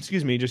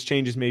 Just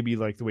changes maybe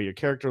like the way your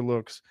character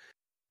looks,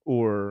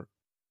 or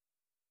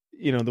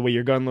you know, the way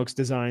your gun looks,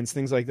 designs,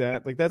 things like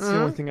that. Like that's the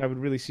only thing I would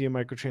really see a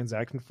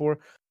microtransaction for.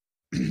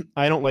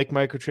 I don't like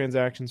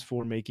microtransactions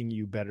for making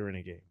you better in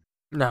a game.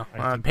 No,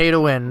 I think- pay to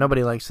win.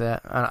 Nobody likes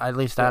that. At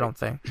least I don't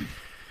think.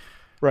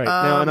 Right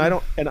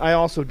now, and I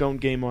also don't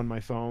game on my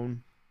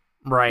phone.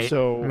 Right.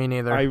 So me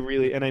neither. I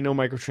know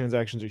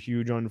microtransactions are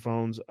huge on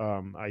phones.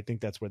 I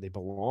think that's where they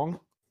belong.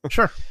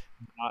 Sure.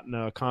 Not in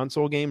a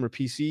console game or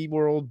PC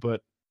world,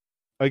 but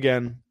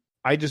again,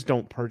 I just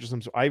don't purchase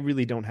them, so I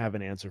really don't have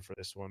an answer for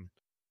this one.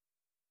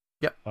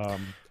 Yep.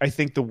 I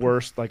think the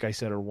worst, like I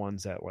said, are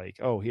ones that like,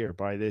 oh, here,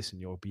 buy this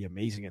and you'll be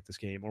amazing at this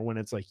game, or when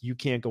it's like you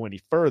can't go any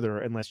further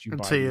unless you buy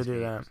Until you these do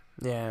games.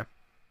 that. Yeah.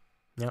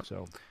 Yep. So,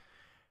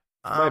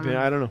 in my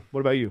opinion, I don't know.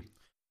 What about you?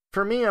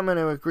 For me, I'm going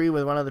to agree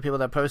with one of the people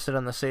that posted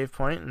on the save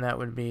point, and that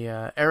would be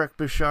Eric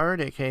Bouchard,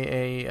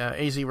 a.k.a.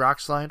 AZ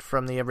Rockslide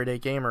from the Everyday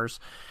Gamers.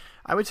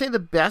 I would say the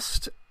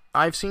best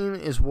I've seen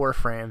is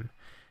Warframe.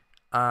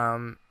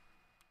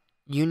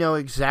 You know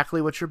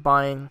exactly what you're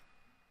buying,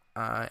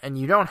 and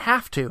you don't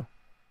have to.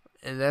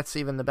 And that's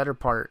even the better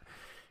part,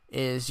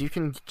 is you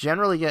can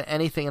generally get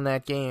anything in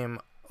that game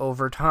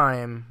over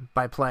time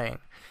by playing.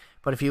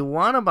 But if you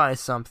want to buy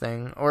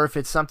something, or if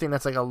it's something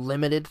that's like a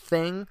limited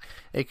thing,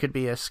 it could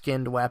be a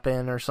skinned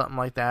weapon or something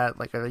like that,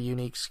 like a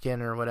unique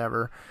skin or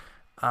whatever,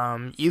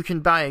 you can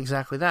buy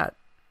exactly that,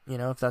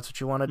 if that's what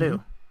you want to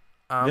do.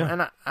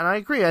 And I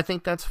agree. I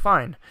think that's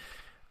fine.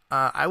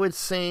 I would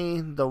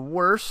say the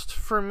worst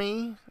for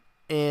me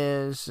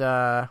is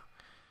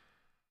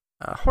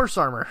horse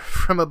armor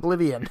from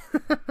Oblivion.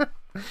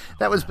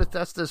 That was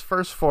Bethesda's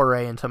first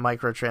foray into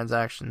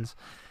microtransactions.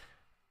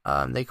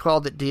 They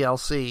called it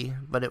DLC,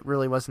 but it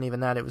really wasn't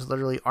even that. It was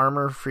literally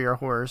armor for your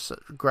horse,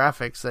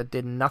 graphics that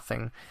did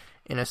nothing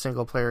in a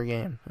single-player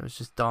game. It was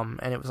just dumb,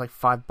 and it was like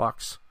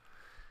 $5.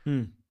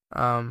 And,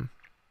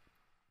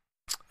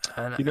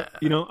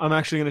 I'm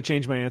actually going to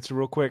change my answer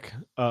real quick.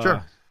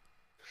 Sure.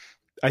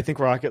 I think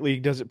Rocket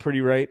League does it pretty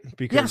right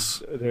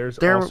because they're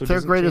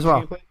great as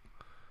well.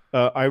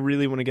 I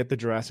really want to get the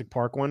Jurassic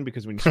Park one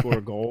because when you score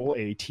a goal,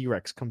 a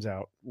T-Rex comes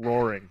out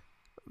roaring.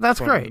 That's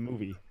great. The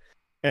movie,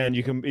 and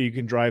you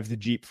can drive the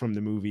Jeep from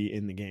the movie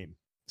in the game.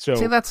 So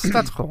see, that's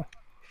cool.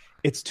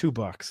 It's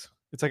 $2.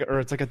 It's like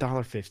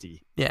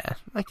 $1.50. Yeah,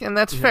 and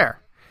that's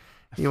fair.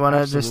 You want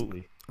to just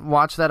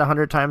watch that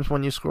 100 times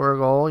when you score a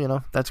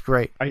goal. That's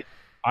great.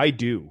 I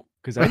do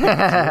because I think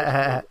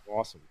it's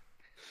awesome.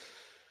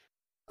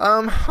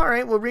 All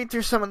right, we'll read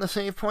through some of the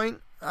save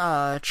point.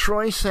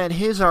 Troy said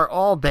his are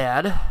all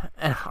bad,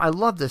 and I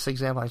love this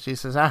example. He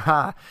says,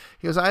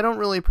 he goes, I don't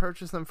really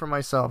purchase them for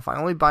myself. I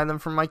only buy them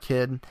for my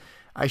kid.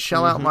 I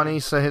shell out money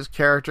so his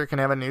character can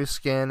have a new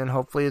skin, and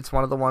hopefully it's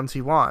one of the ones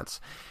he wants.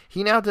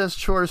 He now does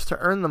chores to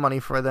earn the money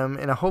for them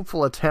in a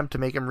hopeful attempt to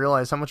make him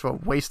realize how much of a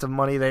waste of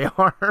money they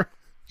are.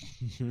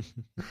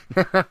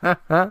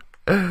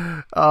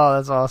 Oh,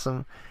 that's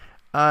awesome.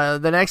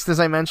 The next, as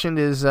I mentioned,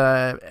 is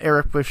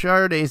Eric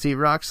Bouchard, AZ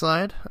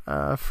Rockslide,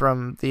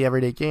 from the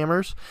Everyday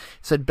Gamers. He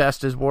said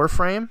best is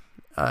Warframe.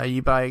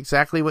 You buy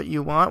exactly what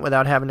you want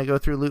without having to go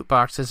through loot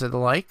boxes and the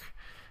like.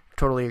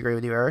 Totally agree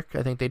with you, Eric.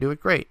 I think they do it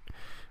great.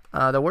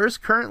 The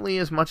worst currently,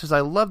 as much as I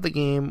love the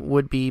game,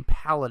 would be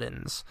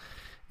Paladins.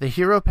 The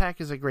hero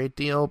pack is a great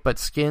deal, but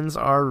skins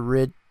are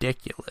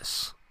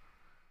ridiculous.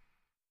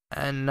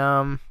 And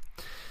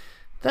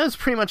that's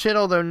pretty much it,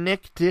 although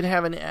Nick did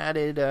have an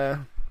added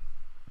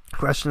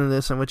question to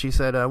this in which he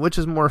said, which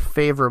is more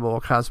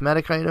favorable,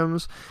 cosmetic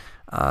items,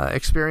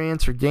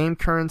 experience or game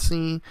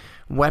currency,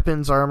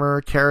 weapons,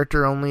 armor,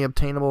 character only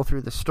obtainable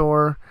through the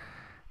store?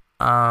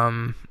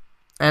 And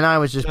I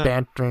was just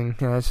bantering,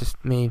 it's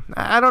just me.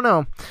 I don't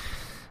know.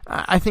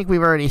 I think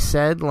we've already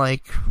said,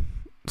 like,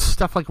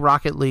 stuff like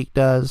Rocket League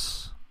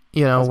does,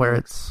 where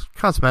it's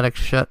cosmetic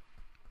shit.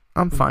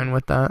 I'm fine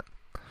with that.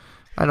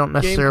 I don't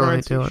necessarily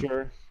do it.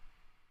 Sure.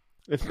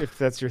 If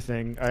that's your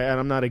thing, and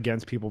I'm not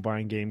against people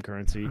buying game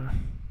currency.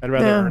 I'd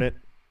rather earn it,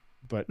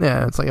 but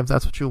yeah, it's like if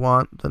that's what you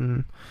want,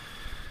 then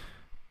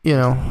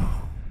yeah.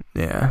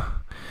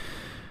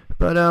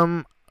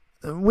 But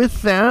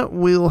with that,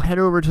 we'll head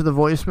over to the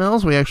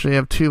voicemails. We actually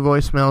have 2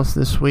 voicemails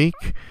this week.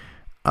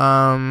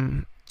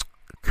 Kyle,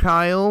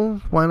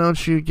 why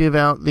don't you give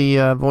out the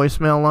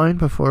voicemail line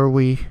before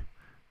we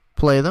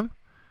play them?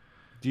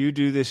 Do you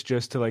do this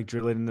just to like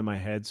drill it into my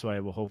head so I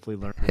will hopefully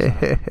learn?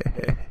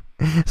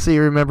 So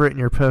you remember it in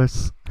your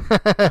posts. I'm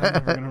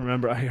never going to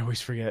remember. I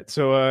always forget.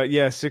 So,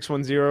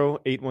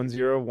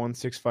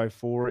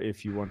 610-810-1654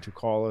 if you want to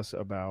call us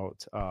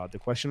about the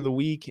question of the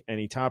week,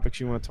 any topics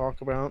you want to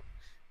talk about,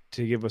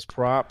 to give us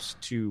props,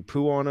 to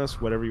poo on us,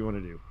 whatever you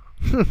want to do.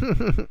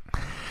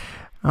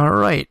 All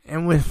right.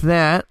 And with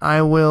that,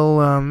 I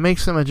will make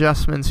some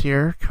adjustments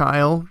here.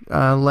 Kyle,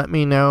 let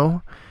me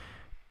know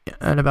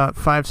in about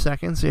 5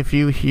 seconds if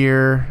you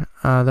hear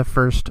the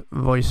first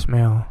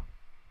voicemail.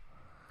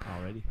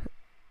 Already.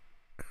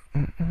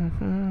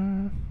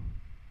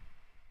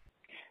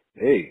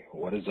 Hey,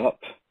 what is up?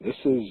 This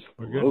is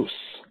Los.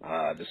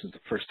 This is the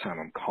first time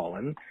I'm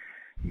calling.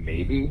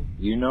 Maybe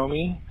you know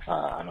me.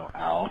 I know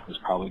Al is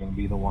probably going to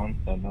be the one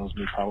that knows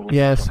me probably.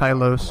 Yes, hi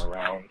Los.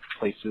 Around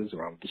places,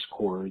 around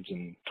Discords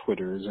and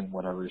Twitters and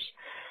whatevers.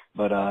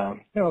 But, I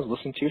was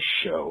listening to your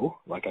show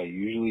like I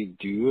usually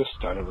do. I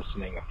started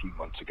listening a few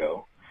months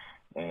ago.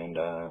 And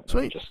I'm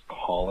just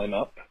calling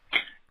up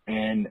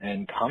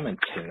and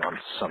commenting on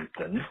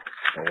something.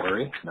 Don't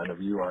worry, none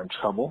of you are in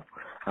trouble.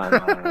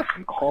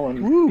 I'm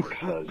calling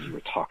because you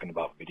were talking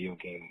about video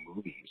game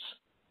movies,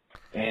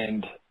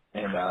 and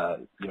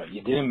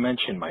you didn't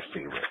mention my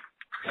favorite,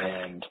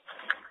 and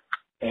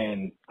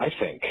I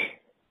think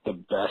the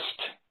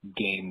best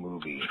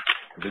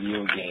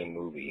video game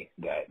movie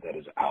that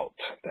is out,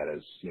 that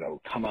has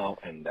come out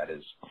and that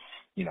is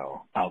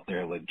out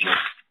there legit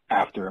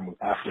after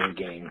a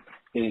game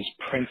is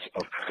Prince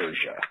of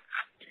Persia.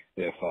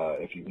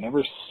 If you've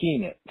never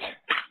seen it,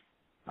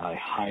 I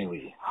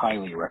highly,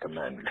 highly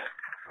recommend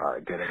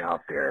getting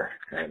out there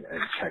and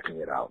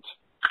checking it out.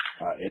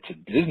 It's a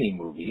Disney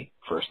movie,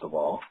 first of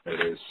all. It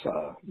is,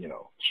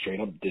 straight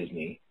up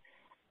Disney.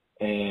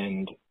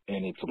 and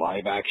it's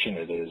live action.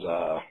 It is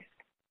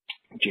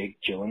Jake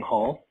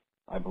Gyllenhaal,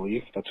 I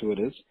believe that's who it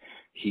is.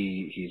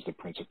 He's the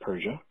Prince of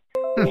Persia,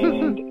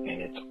 and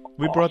it's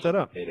we awesome. Brought that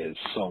up. It is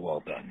so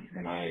well done,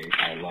 and I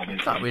love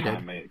it. Thought we did.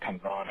 Anytime it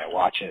comes on, I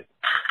watch it.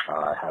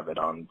 I have it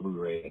on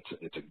Blu-ray.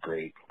 It's a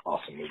great,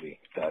 awesome movie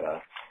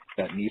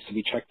that needs to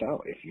be checked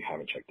out if you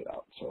haven't checked it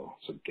out. So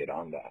get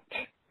on that.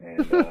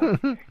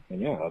 And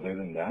and yeah, other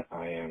than that,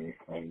 I'm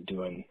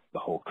doing the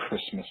whole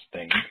Christmas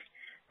thing.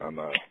 I'm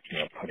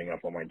putting up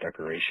all my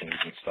decorations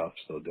and stuff.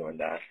 Still doing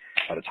that.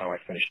 By the time I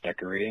finish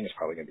decorating, it's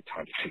probably gonna be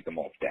time to take them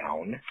all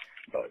down.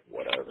 But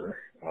whatever.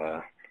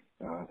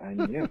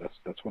 And yeah,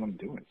 that's what I'm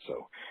doing.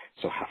 So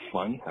have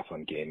fun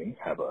gaming.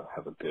 Have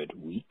a good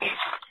week.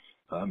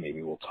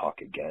 Maybe we'll talk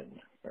again.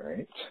 All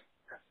right.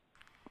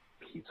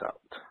 Peace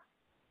out.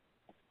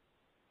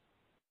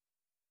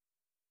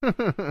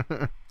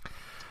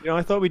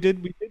 I thought we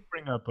did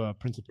bring up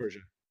Prince of Persia.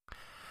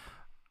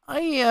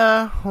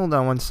 Hold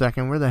on one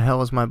second. Where the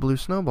hell is my blue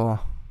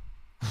snowball?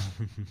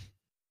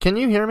 Can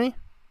you hear me?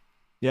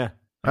 Yeah.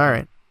 All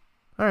right,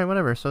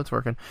 whatever. So it's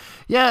working.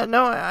 Yeah,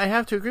 no, I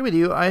have to agree with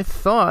you. I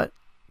thought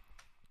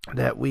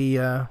that we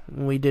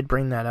did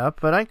bring that up,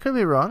 but I could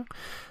be wrong.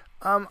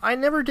 I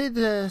never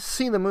did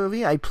see the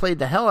movie. I played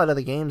the hell out of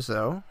the games,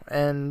 though,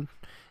 and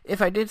if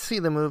I did see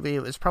the movie,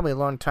 it was probably a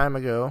long time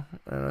ago.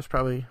 I was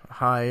probably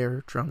high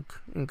or drunk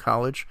in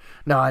college.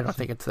 No, I don't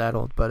think it's that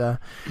old, but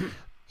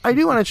I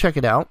do want to check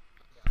it out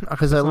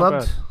because I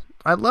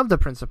loved the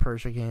Prince of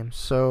Persia games,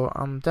 so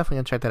I'm definitely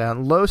gonna check that out.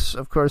 And Los,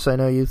 of course, I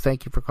know you.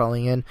 Thank you for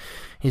calling in.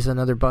 He's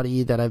another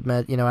buddy that I've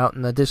met, out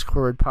in the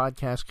Discord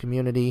podcast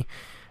community.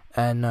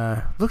 And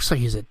looks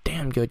like he's a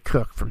damn good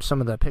cook from some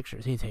of the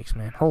pictures he takes,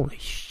 man. Holy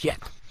shit.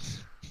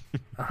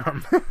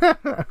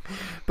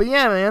 But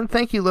yeah, man,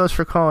 thank you, Los,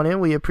 for calling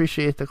in. We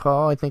appreciate the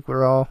call. I think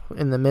we're all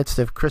in the midst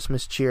of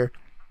Christmas cheer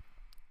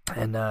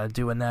and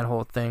doing that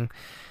whole thing.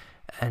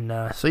 And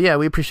so yeah,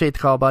 we appreciate the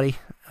call, buddy.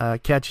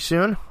 Catch you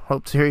soon.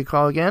 Hope to hear you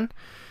call again.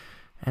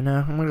 And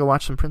I'm going to go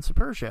watch some Prince of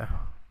Persia.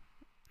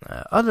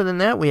 Other than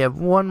that, we have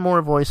one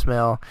more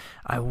voicemail.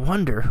 I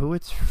wonder who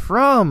it's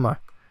from.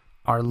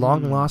 Our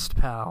long-lost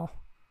pal.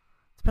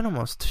 It's been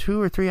almost 2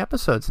 or 3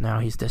 episodes now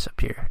he's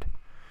disappeared.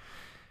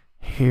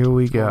 Here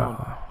we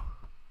go.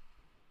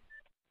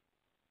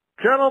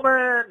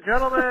 Gentlemen,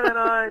 and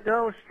I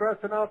don't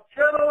stress enough.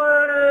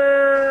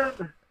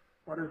 Gentlemen!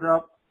 What is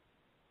up?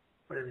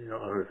 What do you mean you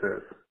don't know who this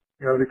is?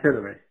 You gotta be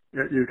kidding me.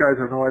 You guys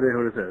have no idea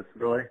who this is,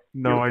 really?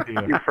 No idea.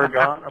 You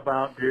forgot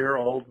about dear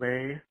old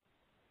me?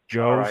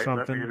 Joe All right,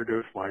 something? let me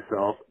introduce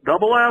myself.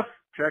 Double F,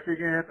 check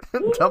again.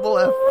 Double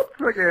F. Oops,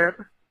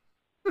 again.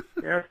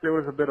 Yes, there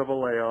was a bit of a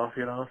layoff,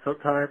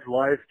 Sometimes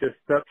life just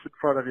steps in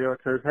front of you and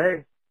says,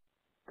 hey,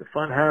 the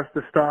fun has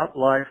to stop.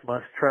 Life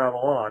must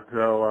travel on.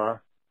 So,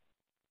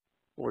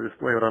 we'll just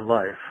blame it on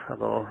life.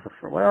 Although,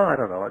 well, I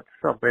don't know.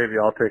 Maybe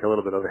I'll take a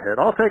little bit of a hit.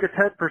 I'll take a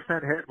 10%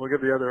 hit and we'll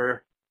give the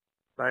other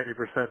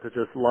 90% to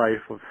just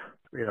life of,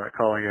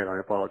 calling in. I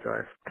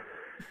apologize.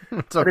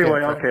 It's okay,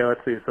 anyway, friend. okay,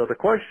 let's see. So the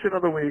question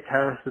of the week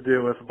has to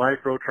do with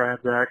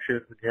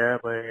microtransactions and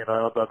gambling and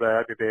all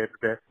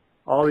that.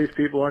 All these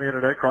people on the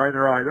internet crying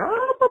their eyes.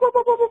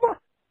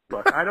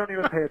 Look, I don't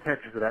even pay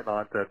attention to that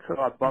nonsense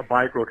about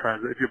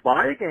microtransactions. If you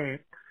buy a game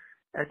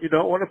and you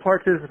don't want to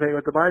participate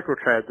with the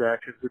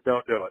microtransactions, then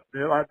don't do it.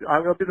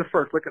 I'm going to be the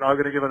first. Look, I'm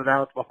going to give an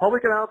announcement, a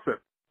public announcement.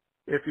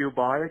 If you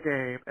buy a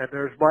game and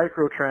there's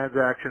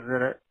microtransactions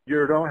in it,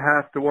 you don't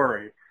have to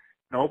worry.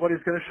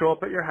 Nobody's going to show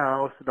up at your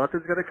house.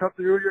 Nothing's going to come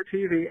through your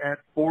TV and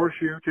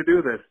force you to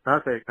do this.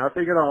 Nothing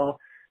at all.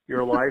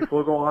 Your life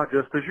will go on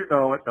just as you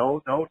know it.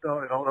 No.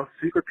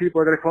 Secret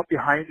people are going to come up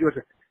behind you and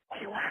say,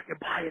 hey, why aren't you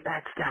buying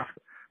that stuff?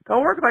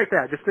 Don't work like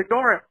that. Just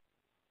ignore it.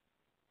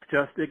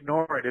 Just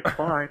ignore it. It's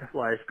fine.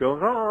 Life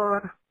goes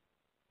on.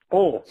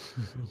 But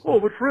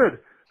Fred,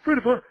 if I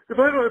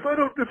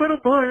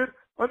don't buy it,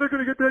 I'm not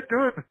going to get that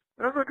gun.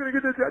 I'm not going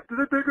to get that.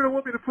 They're going to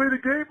want me to play the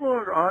game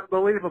longer.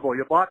 Unbelievable.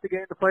 You bought the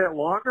game to play it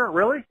longer?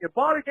 Really? You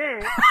bought a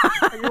game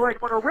and you want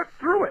to rip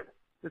through it.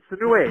 It's the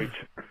new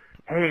age.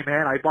 Hey,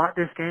 man, I bought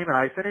this game and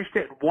I finished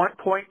it in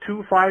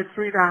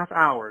 3.5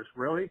 hours.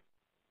 Really?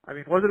 I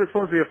mean, wasn't it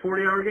supposed to be a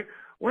 40-hour game?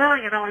 Well,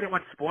 I didn't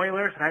want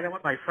spoilers and I didn't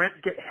want my friends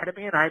to get ahead of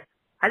me and I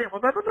didn't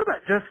want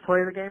just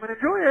play the game and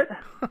enjoy it.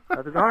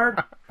 Nothing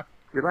hard.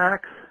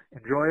 Relax.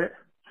 Enjoy it.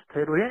 Just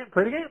play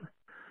the game.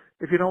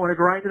 If you don't want to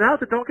grind it out,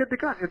 then don't get the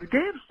gun. The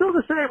game's still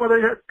the same, whether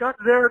that gun's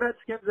there or that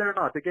skin's there or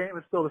not. The game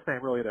is still the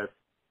same, really it is.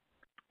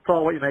 It's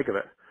all what you make of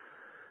it.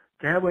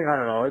 Gambling, I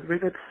don't know. I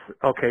mean, it's,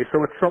 okay,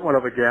 so it's somewhat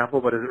of a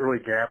gamble, but is it really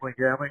gambling?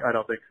 I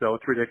don't think so.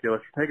 It's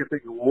ridiculous. You're taking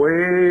things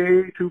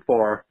way too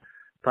far.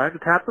 Time to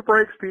tap the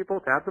brakes,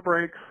 people. Tap the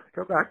brakes.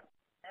 Come back.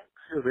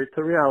 Excuse me,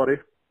 to reality.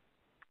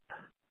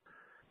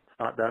 It's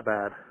not that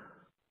bad.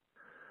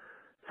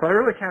 So I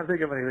really can't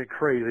think of anything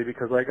crazy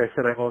because, like I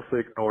said, I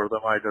mostly ignore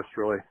them. I just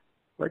really,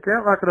 I'm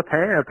not going to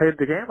pay. I paid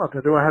the game. I'm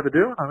going to do what I have to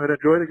do. I'm going to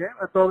enjoy the game.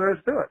 That's all there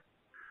is to it.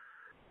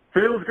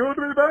 Feels good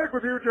to be back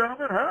with you,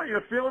 gentlemen. Huh? You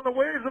feeling the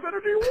waves of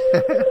energy?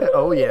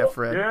 Oh, yeah,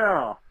 Fred.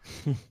 Yeah.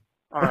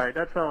 All right,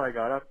 that's all I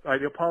got. I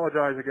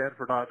apologize again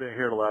for not being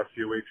here the last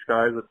few weeks,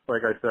 guys. It's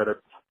like I said,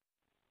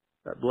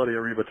 that bloody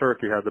Ariba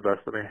turkey had the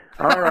best of me.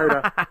 All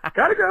right,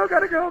 gotta go.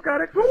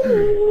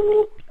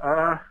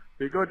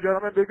 Be good,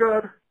 gentlemen, be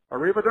good.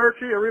 Ariba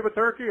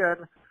turkey,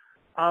 and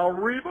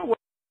Ariba.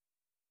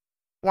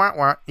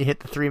 Wah. You hit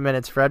the 3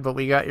 minutes, Fred, but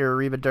we got your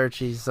Ariba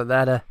Durchie, so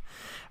that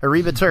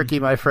Ariba turkey,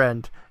 my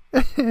friend.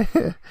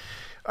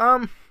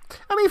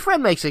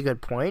 Fred makes a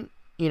good point.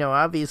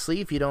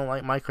 Obviously, if you don't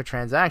like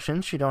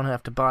microtransactions, you don't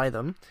have to buy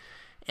them.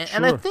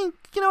 And I think,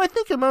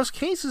 in most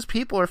cases,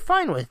 people are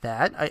fine with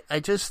that. I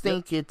just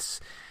think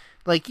it's,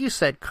 like you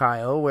said,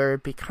 Kyle, where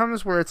it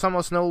becomes where it's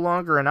almost no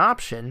longer an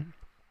option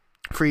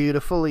for you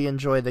to fully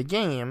enjoy the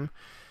game,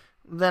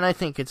 then I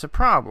think it's a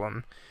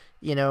problem.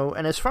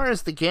 And as far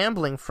as the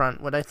gambling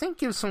front, what I think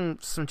gives some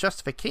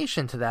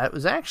justification to that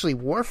was actually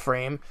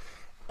Warframe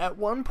at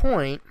one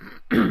point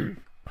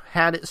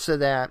had it so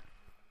that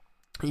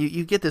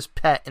you get this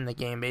pet in the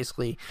game,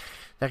 basically,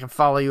 that can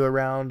follow you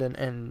around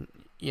and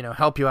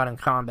help you out in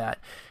combat.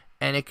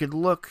 And it could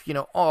look,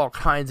 all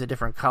kinds of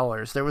different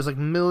colors. There was like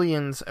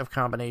millions of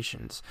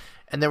combinations.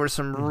 And there were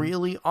some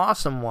really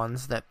awesome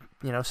ones that,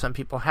 some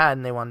people had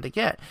and they wanted to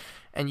get.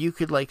 And you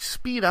could like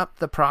speed up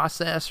the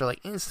process or like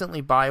instantly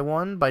buy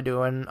one by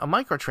doing a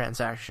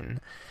microtransaction.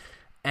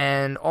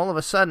 And all of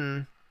a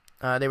sudden,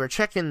 they were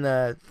checking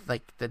the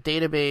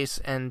database,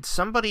 and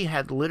somebody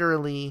had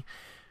literally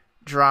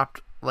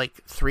dropped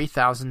like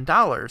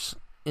 $3,000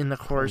 in the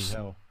course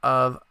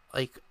of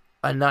like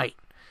a night.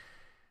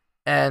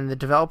 And the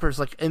developers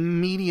like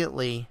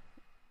immediately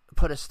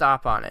put a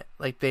stop on it.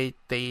 Like they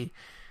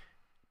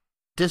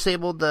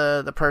disabled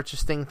the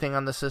purchasing thing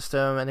on the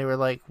system, and they were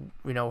like,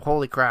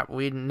 holy crap,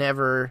 we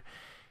never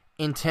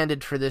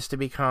intended for this to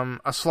become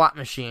a slot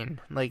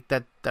machine. Like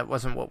that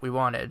wasn't what we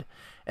wanted.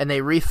 And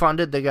they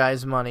refunded the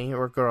guy's money,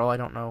 or girl, I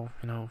don't know,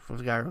 if it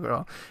was a guy or a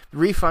girl,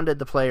 refunded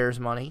the player's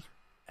money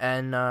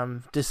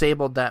and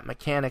disabled that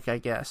mechanic, I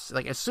guess.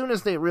 Like as soon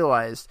as they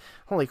realized,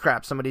 holy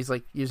crap, somebody's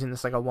like using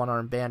this like a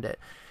one-armed bandit.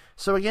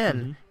 So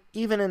again,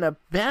 even in a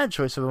bad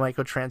choice of a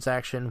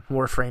microtransaction,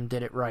 Warframe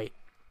did it right.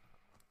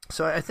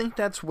 So I think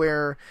that's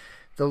where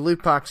the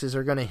loot boxes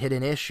are going to hit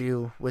an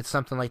issue with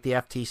something like the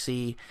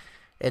FTC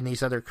and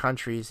these other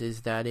countries,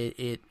 is that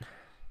it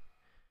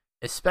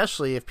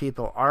especially if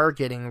people are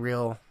getting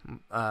real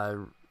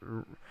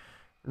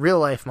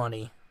life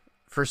money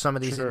for some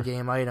of these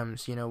in-game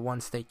items,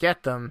 once they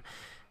get them,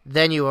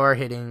 then you are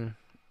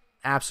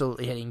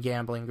absolutely hitting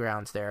gambling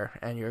grounds there,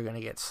 and you're going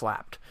to get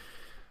slapped.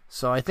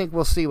 So I think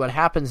we'll see what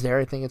happens there.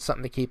 I think it's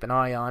something to keep an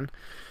eye on.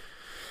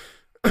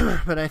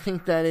 But I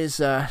think that's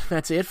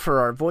it for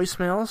our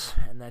voicemails,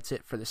 and that's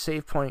it for the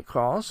Save Point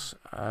calls.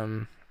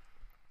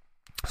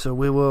 So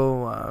we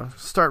will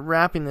start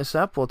wrapping this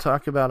up. We'll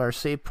talk about our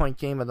Save Point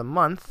game of the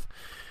month,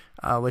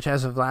 which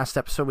as of last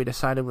episode we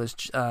decided was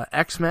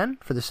X-Men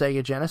for the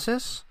Sega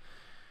Genesis.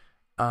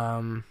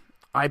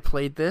 I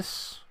played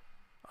this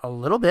a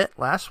little bit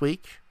last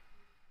week,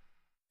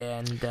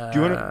 and do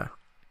you want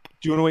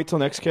to wait till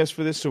next cast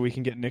for this so we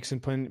can get Nick's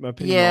opinion?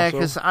 Yeah,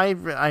 because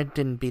I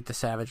didn't beat the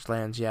Savage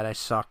Lands yet. I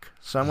suck,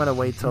 so I'm gonna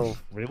wait till.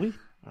 Really?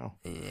 Oh.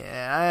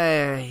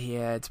 Yeah,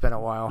 it's been a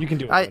while. You can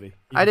do it, buddy.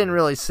 I didn't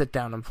really sit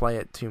down and play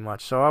it too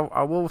much, so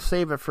I will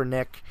save it for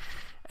Nick,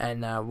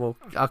 and I'll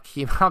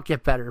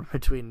get better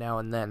between now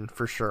and then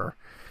for sure.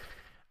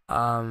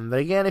 But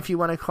again, if you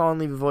want to call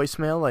and leave a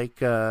voicemail like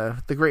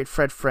the great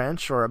Fred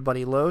French or a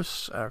buddy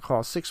Los,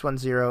 call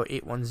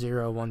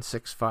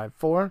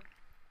 610-810-1654.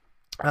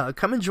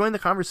 Come and join the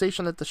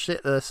conversation at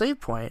the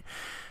Save Point.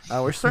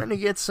 We're starting to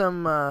get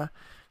some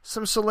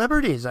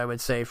celebrities, I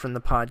would say, from the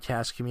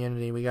podcast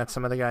community. We got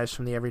some of the guys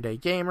from the Everyday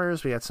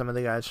Gamers. We got some of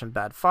the guys from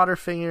Bad Fodder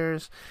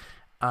Figures.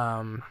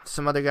 Some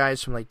other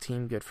guys from like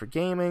Team Good for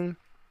Gaming.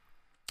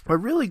 We're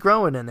really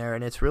growing in there,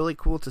 and it's really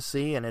cool to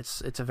see, and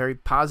it's a very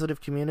positive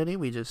community.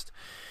 We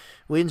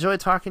enjoy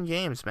talking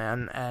games,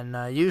 man,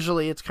 and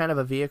usually it's kind of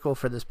a vehicle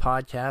for this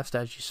podcast.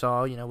 As you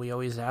saw, we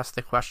always ask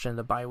the question of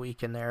the bye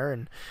week in there,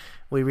 and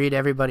we read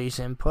everybody's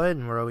input,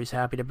 and we're always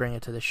happy to bring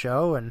it to the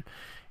show. And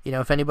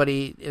if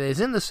anybody is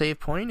in the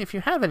Save Point, if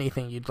you have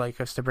anything you'd like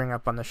us to bring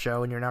up on the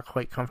show and you're not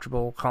quite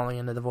comfortable calling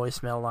into the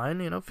voicemail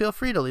line, feel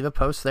free to leave a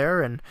post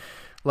there and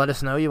let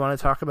us know you want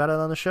to talk about it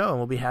on the show, and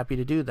we'll be happy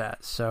to do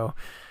that. So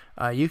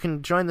you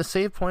can join the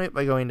Save Point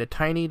by going to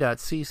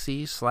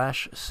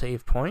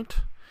tiny.cc/savepoint.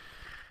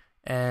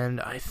 And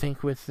I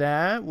think with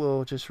that,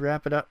 we'll just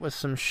wrap it up with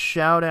some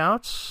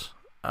shout-outs.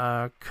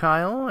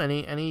 Kyle,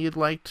 any you'd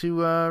like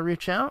to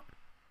reach out?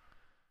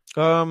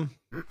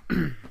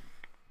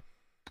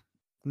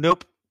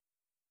 Nope.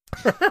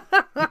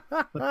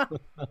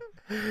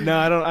 No,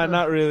 I'm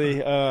not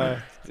really.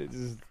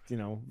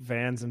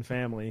 Vans and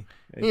family.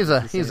 He's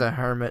a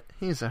hermit.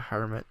 He's a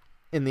hermit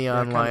in the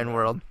online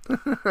world.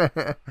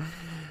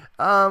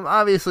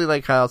 Obviously,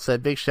 like Kyle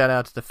said, big shout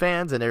out to the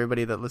fans and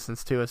everybody that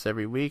listens to us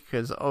every week,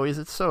 because always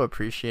it's so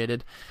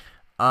appreciated.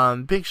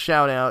 Big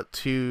shout out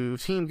to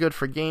Team Good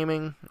for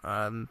Gaming.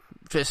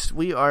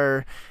 We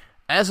are,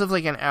 as of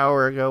like an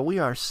hour ago, we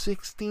are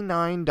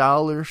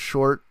 $69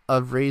 short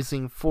of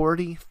raising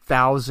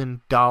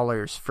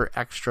 $40,000 for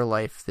Extra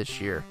Life this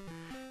year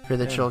for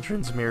the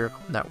Children's Miracle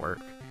Network.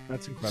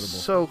 That's incredible.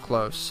 So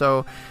close.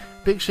 So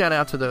big shout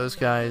out to those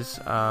guys.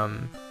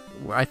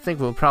 I think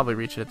we'll probably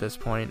reach it at this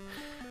point.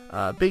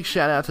 Big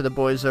shout out to the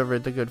boys over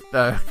at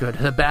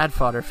the Bad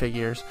Fodder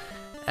Figures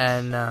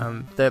and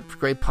the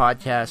great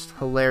podcast,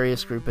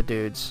 hilarious group of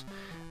dudes.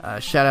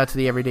 Shout out to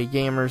the Everyday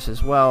Gamers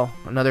as well,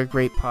 another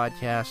great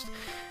podcast.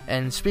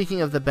 And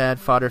speaking of the Bad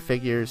Fodder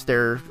Figures,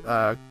 they're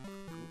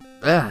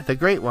the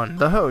great one,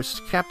 the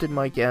host, Captain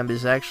Mike M,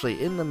 is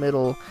actually in the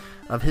middle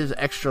of his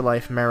Extra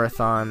Life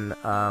marathon.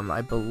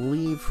 I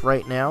believe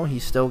right now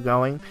he's still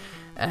going,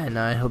 and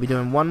he'll be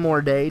doing one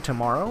more day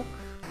tomorrow.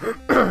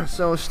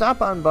 So stop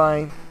on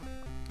by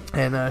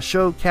and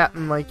show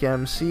Captain Mike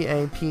M,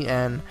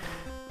 CAPN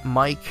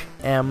Mike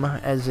M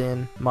as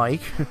in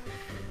Mike,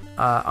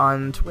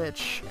 on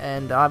Twitch.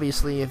 And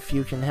obviously if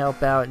you can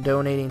help out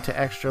donating to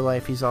Extra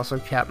Life, he's also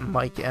Captain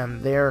Mike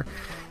M there.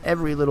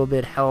 Every little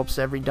bit helps.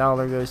 Every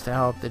dollar goes to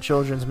help the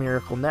Children's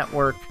Miracle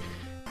Network.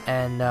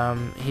 And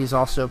he's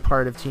also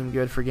part of Team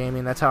Good for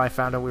Gaming. That's how I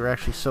found out we were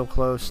actually so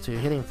close to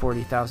hitting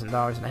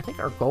 $40,000. And I think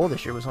our goal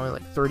this year was only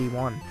like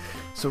 31.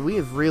 So we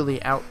have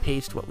really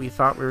outpaced what we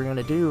thought we were going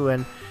to do.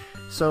 And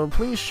so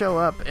please show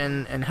up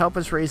and help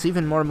us raise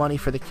even more money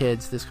for the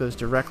kids. This goes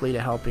directly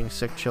to helping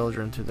sick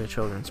children through the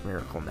Children's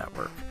Miracle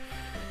Network.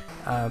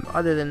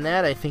 Other than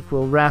that, I think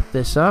we'll wrap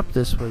this up.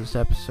 This was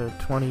episode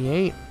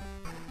 28.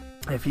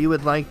 If you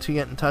would like to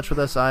get in touch with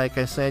us, like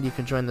I said, you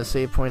can join the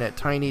SavePoint at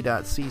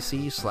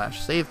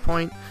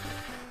tiny.cc/SavePoint.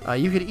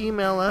 You could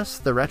email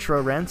us,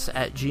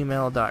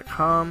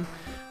 theretrorents@gmail.com.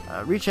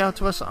 Reach out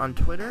to us on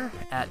Twitter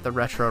at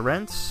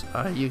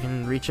 @theretrorents. You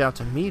can reach out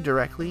to me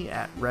directly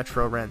at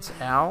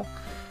retrorents_al.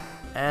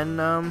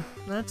 And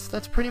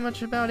that's pretty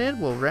much about it.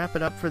 We'll wrap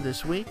it up for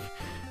this week.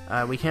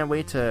 We can't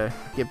wait to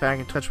get back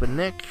in touch with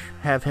Nick,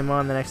 have him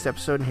on the next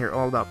episode, and hear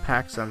all about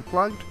PAX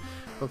Unplugged.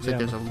 Looks like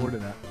there's it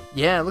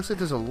looks like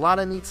there's a lot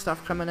of neat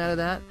stuff coming out of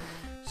that.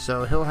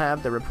 So he'll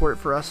have the report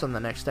for us on the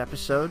next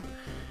episode.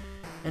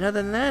 And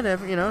other than that,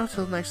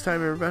 until next time,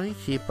 everybody,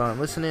 keep on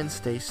listening,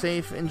 stay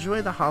safe,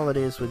 enjoy the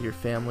holidays with your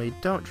family,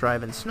 don't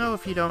drive in snow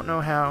if you don't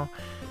know how,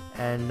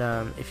 and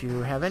if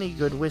you have any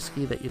good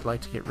whiskey that you'd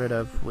like to get rid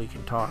of, we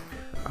can talk.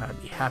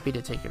 I'd be happy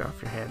to take it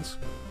off your hands.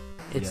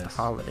 It's the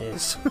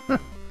holidays.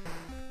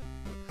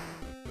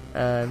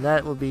 And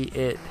that will be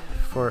it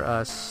for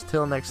us.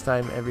 Till next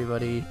time,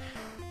 everybody,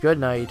 good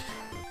night,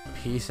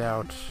 peace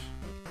out.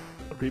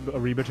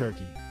 Arriba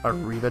turkey.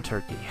 Arriba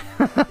turkey.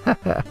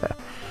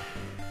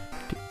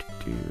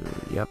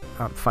 Yep,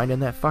 I'm finding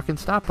that fucking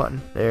stop button.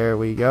 There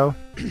we go.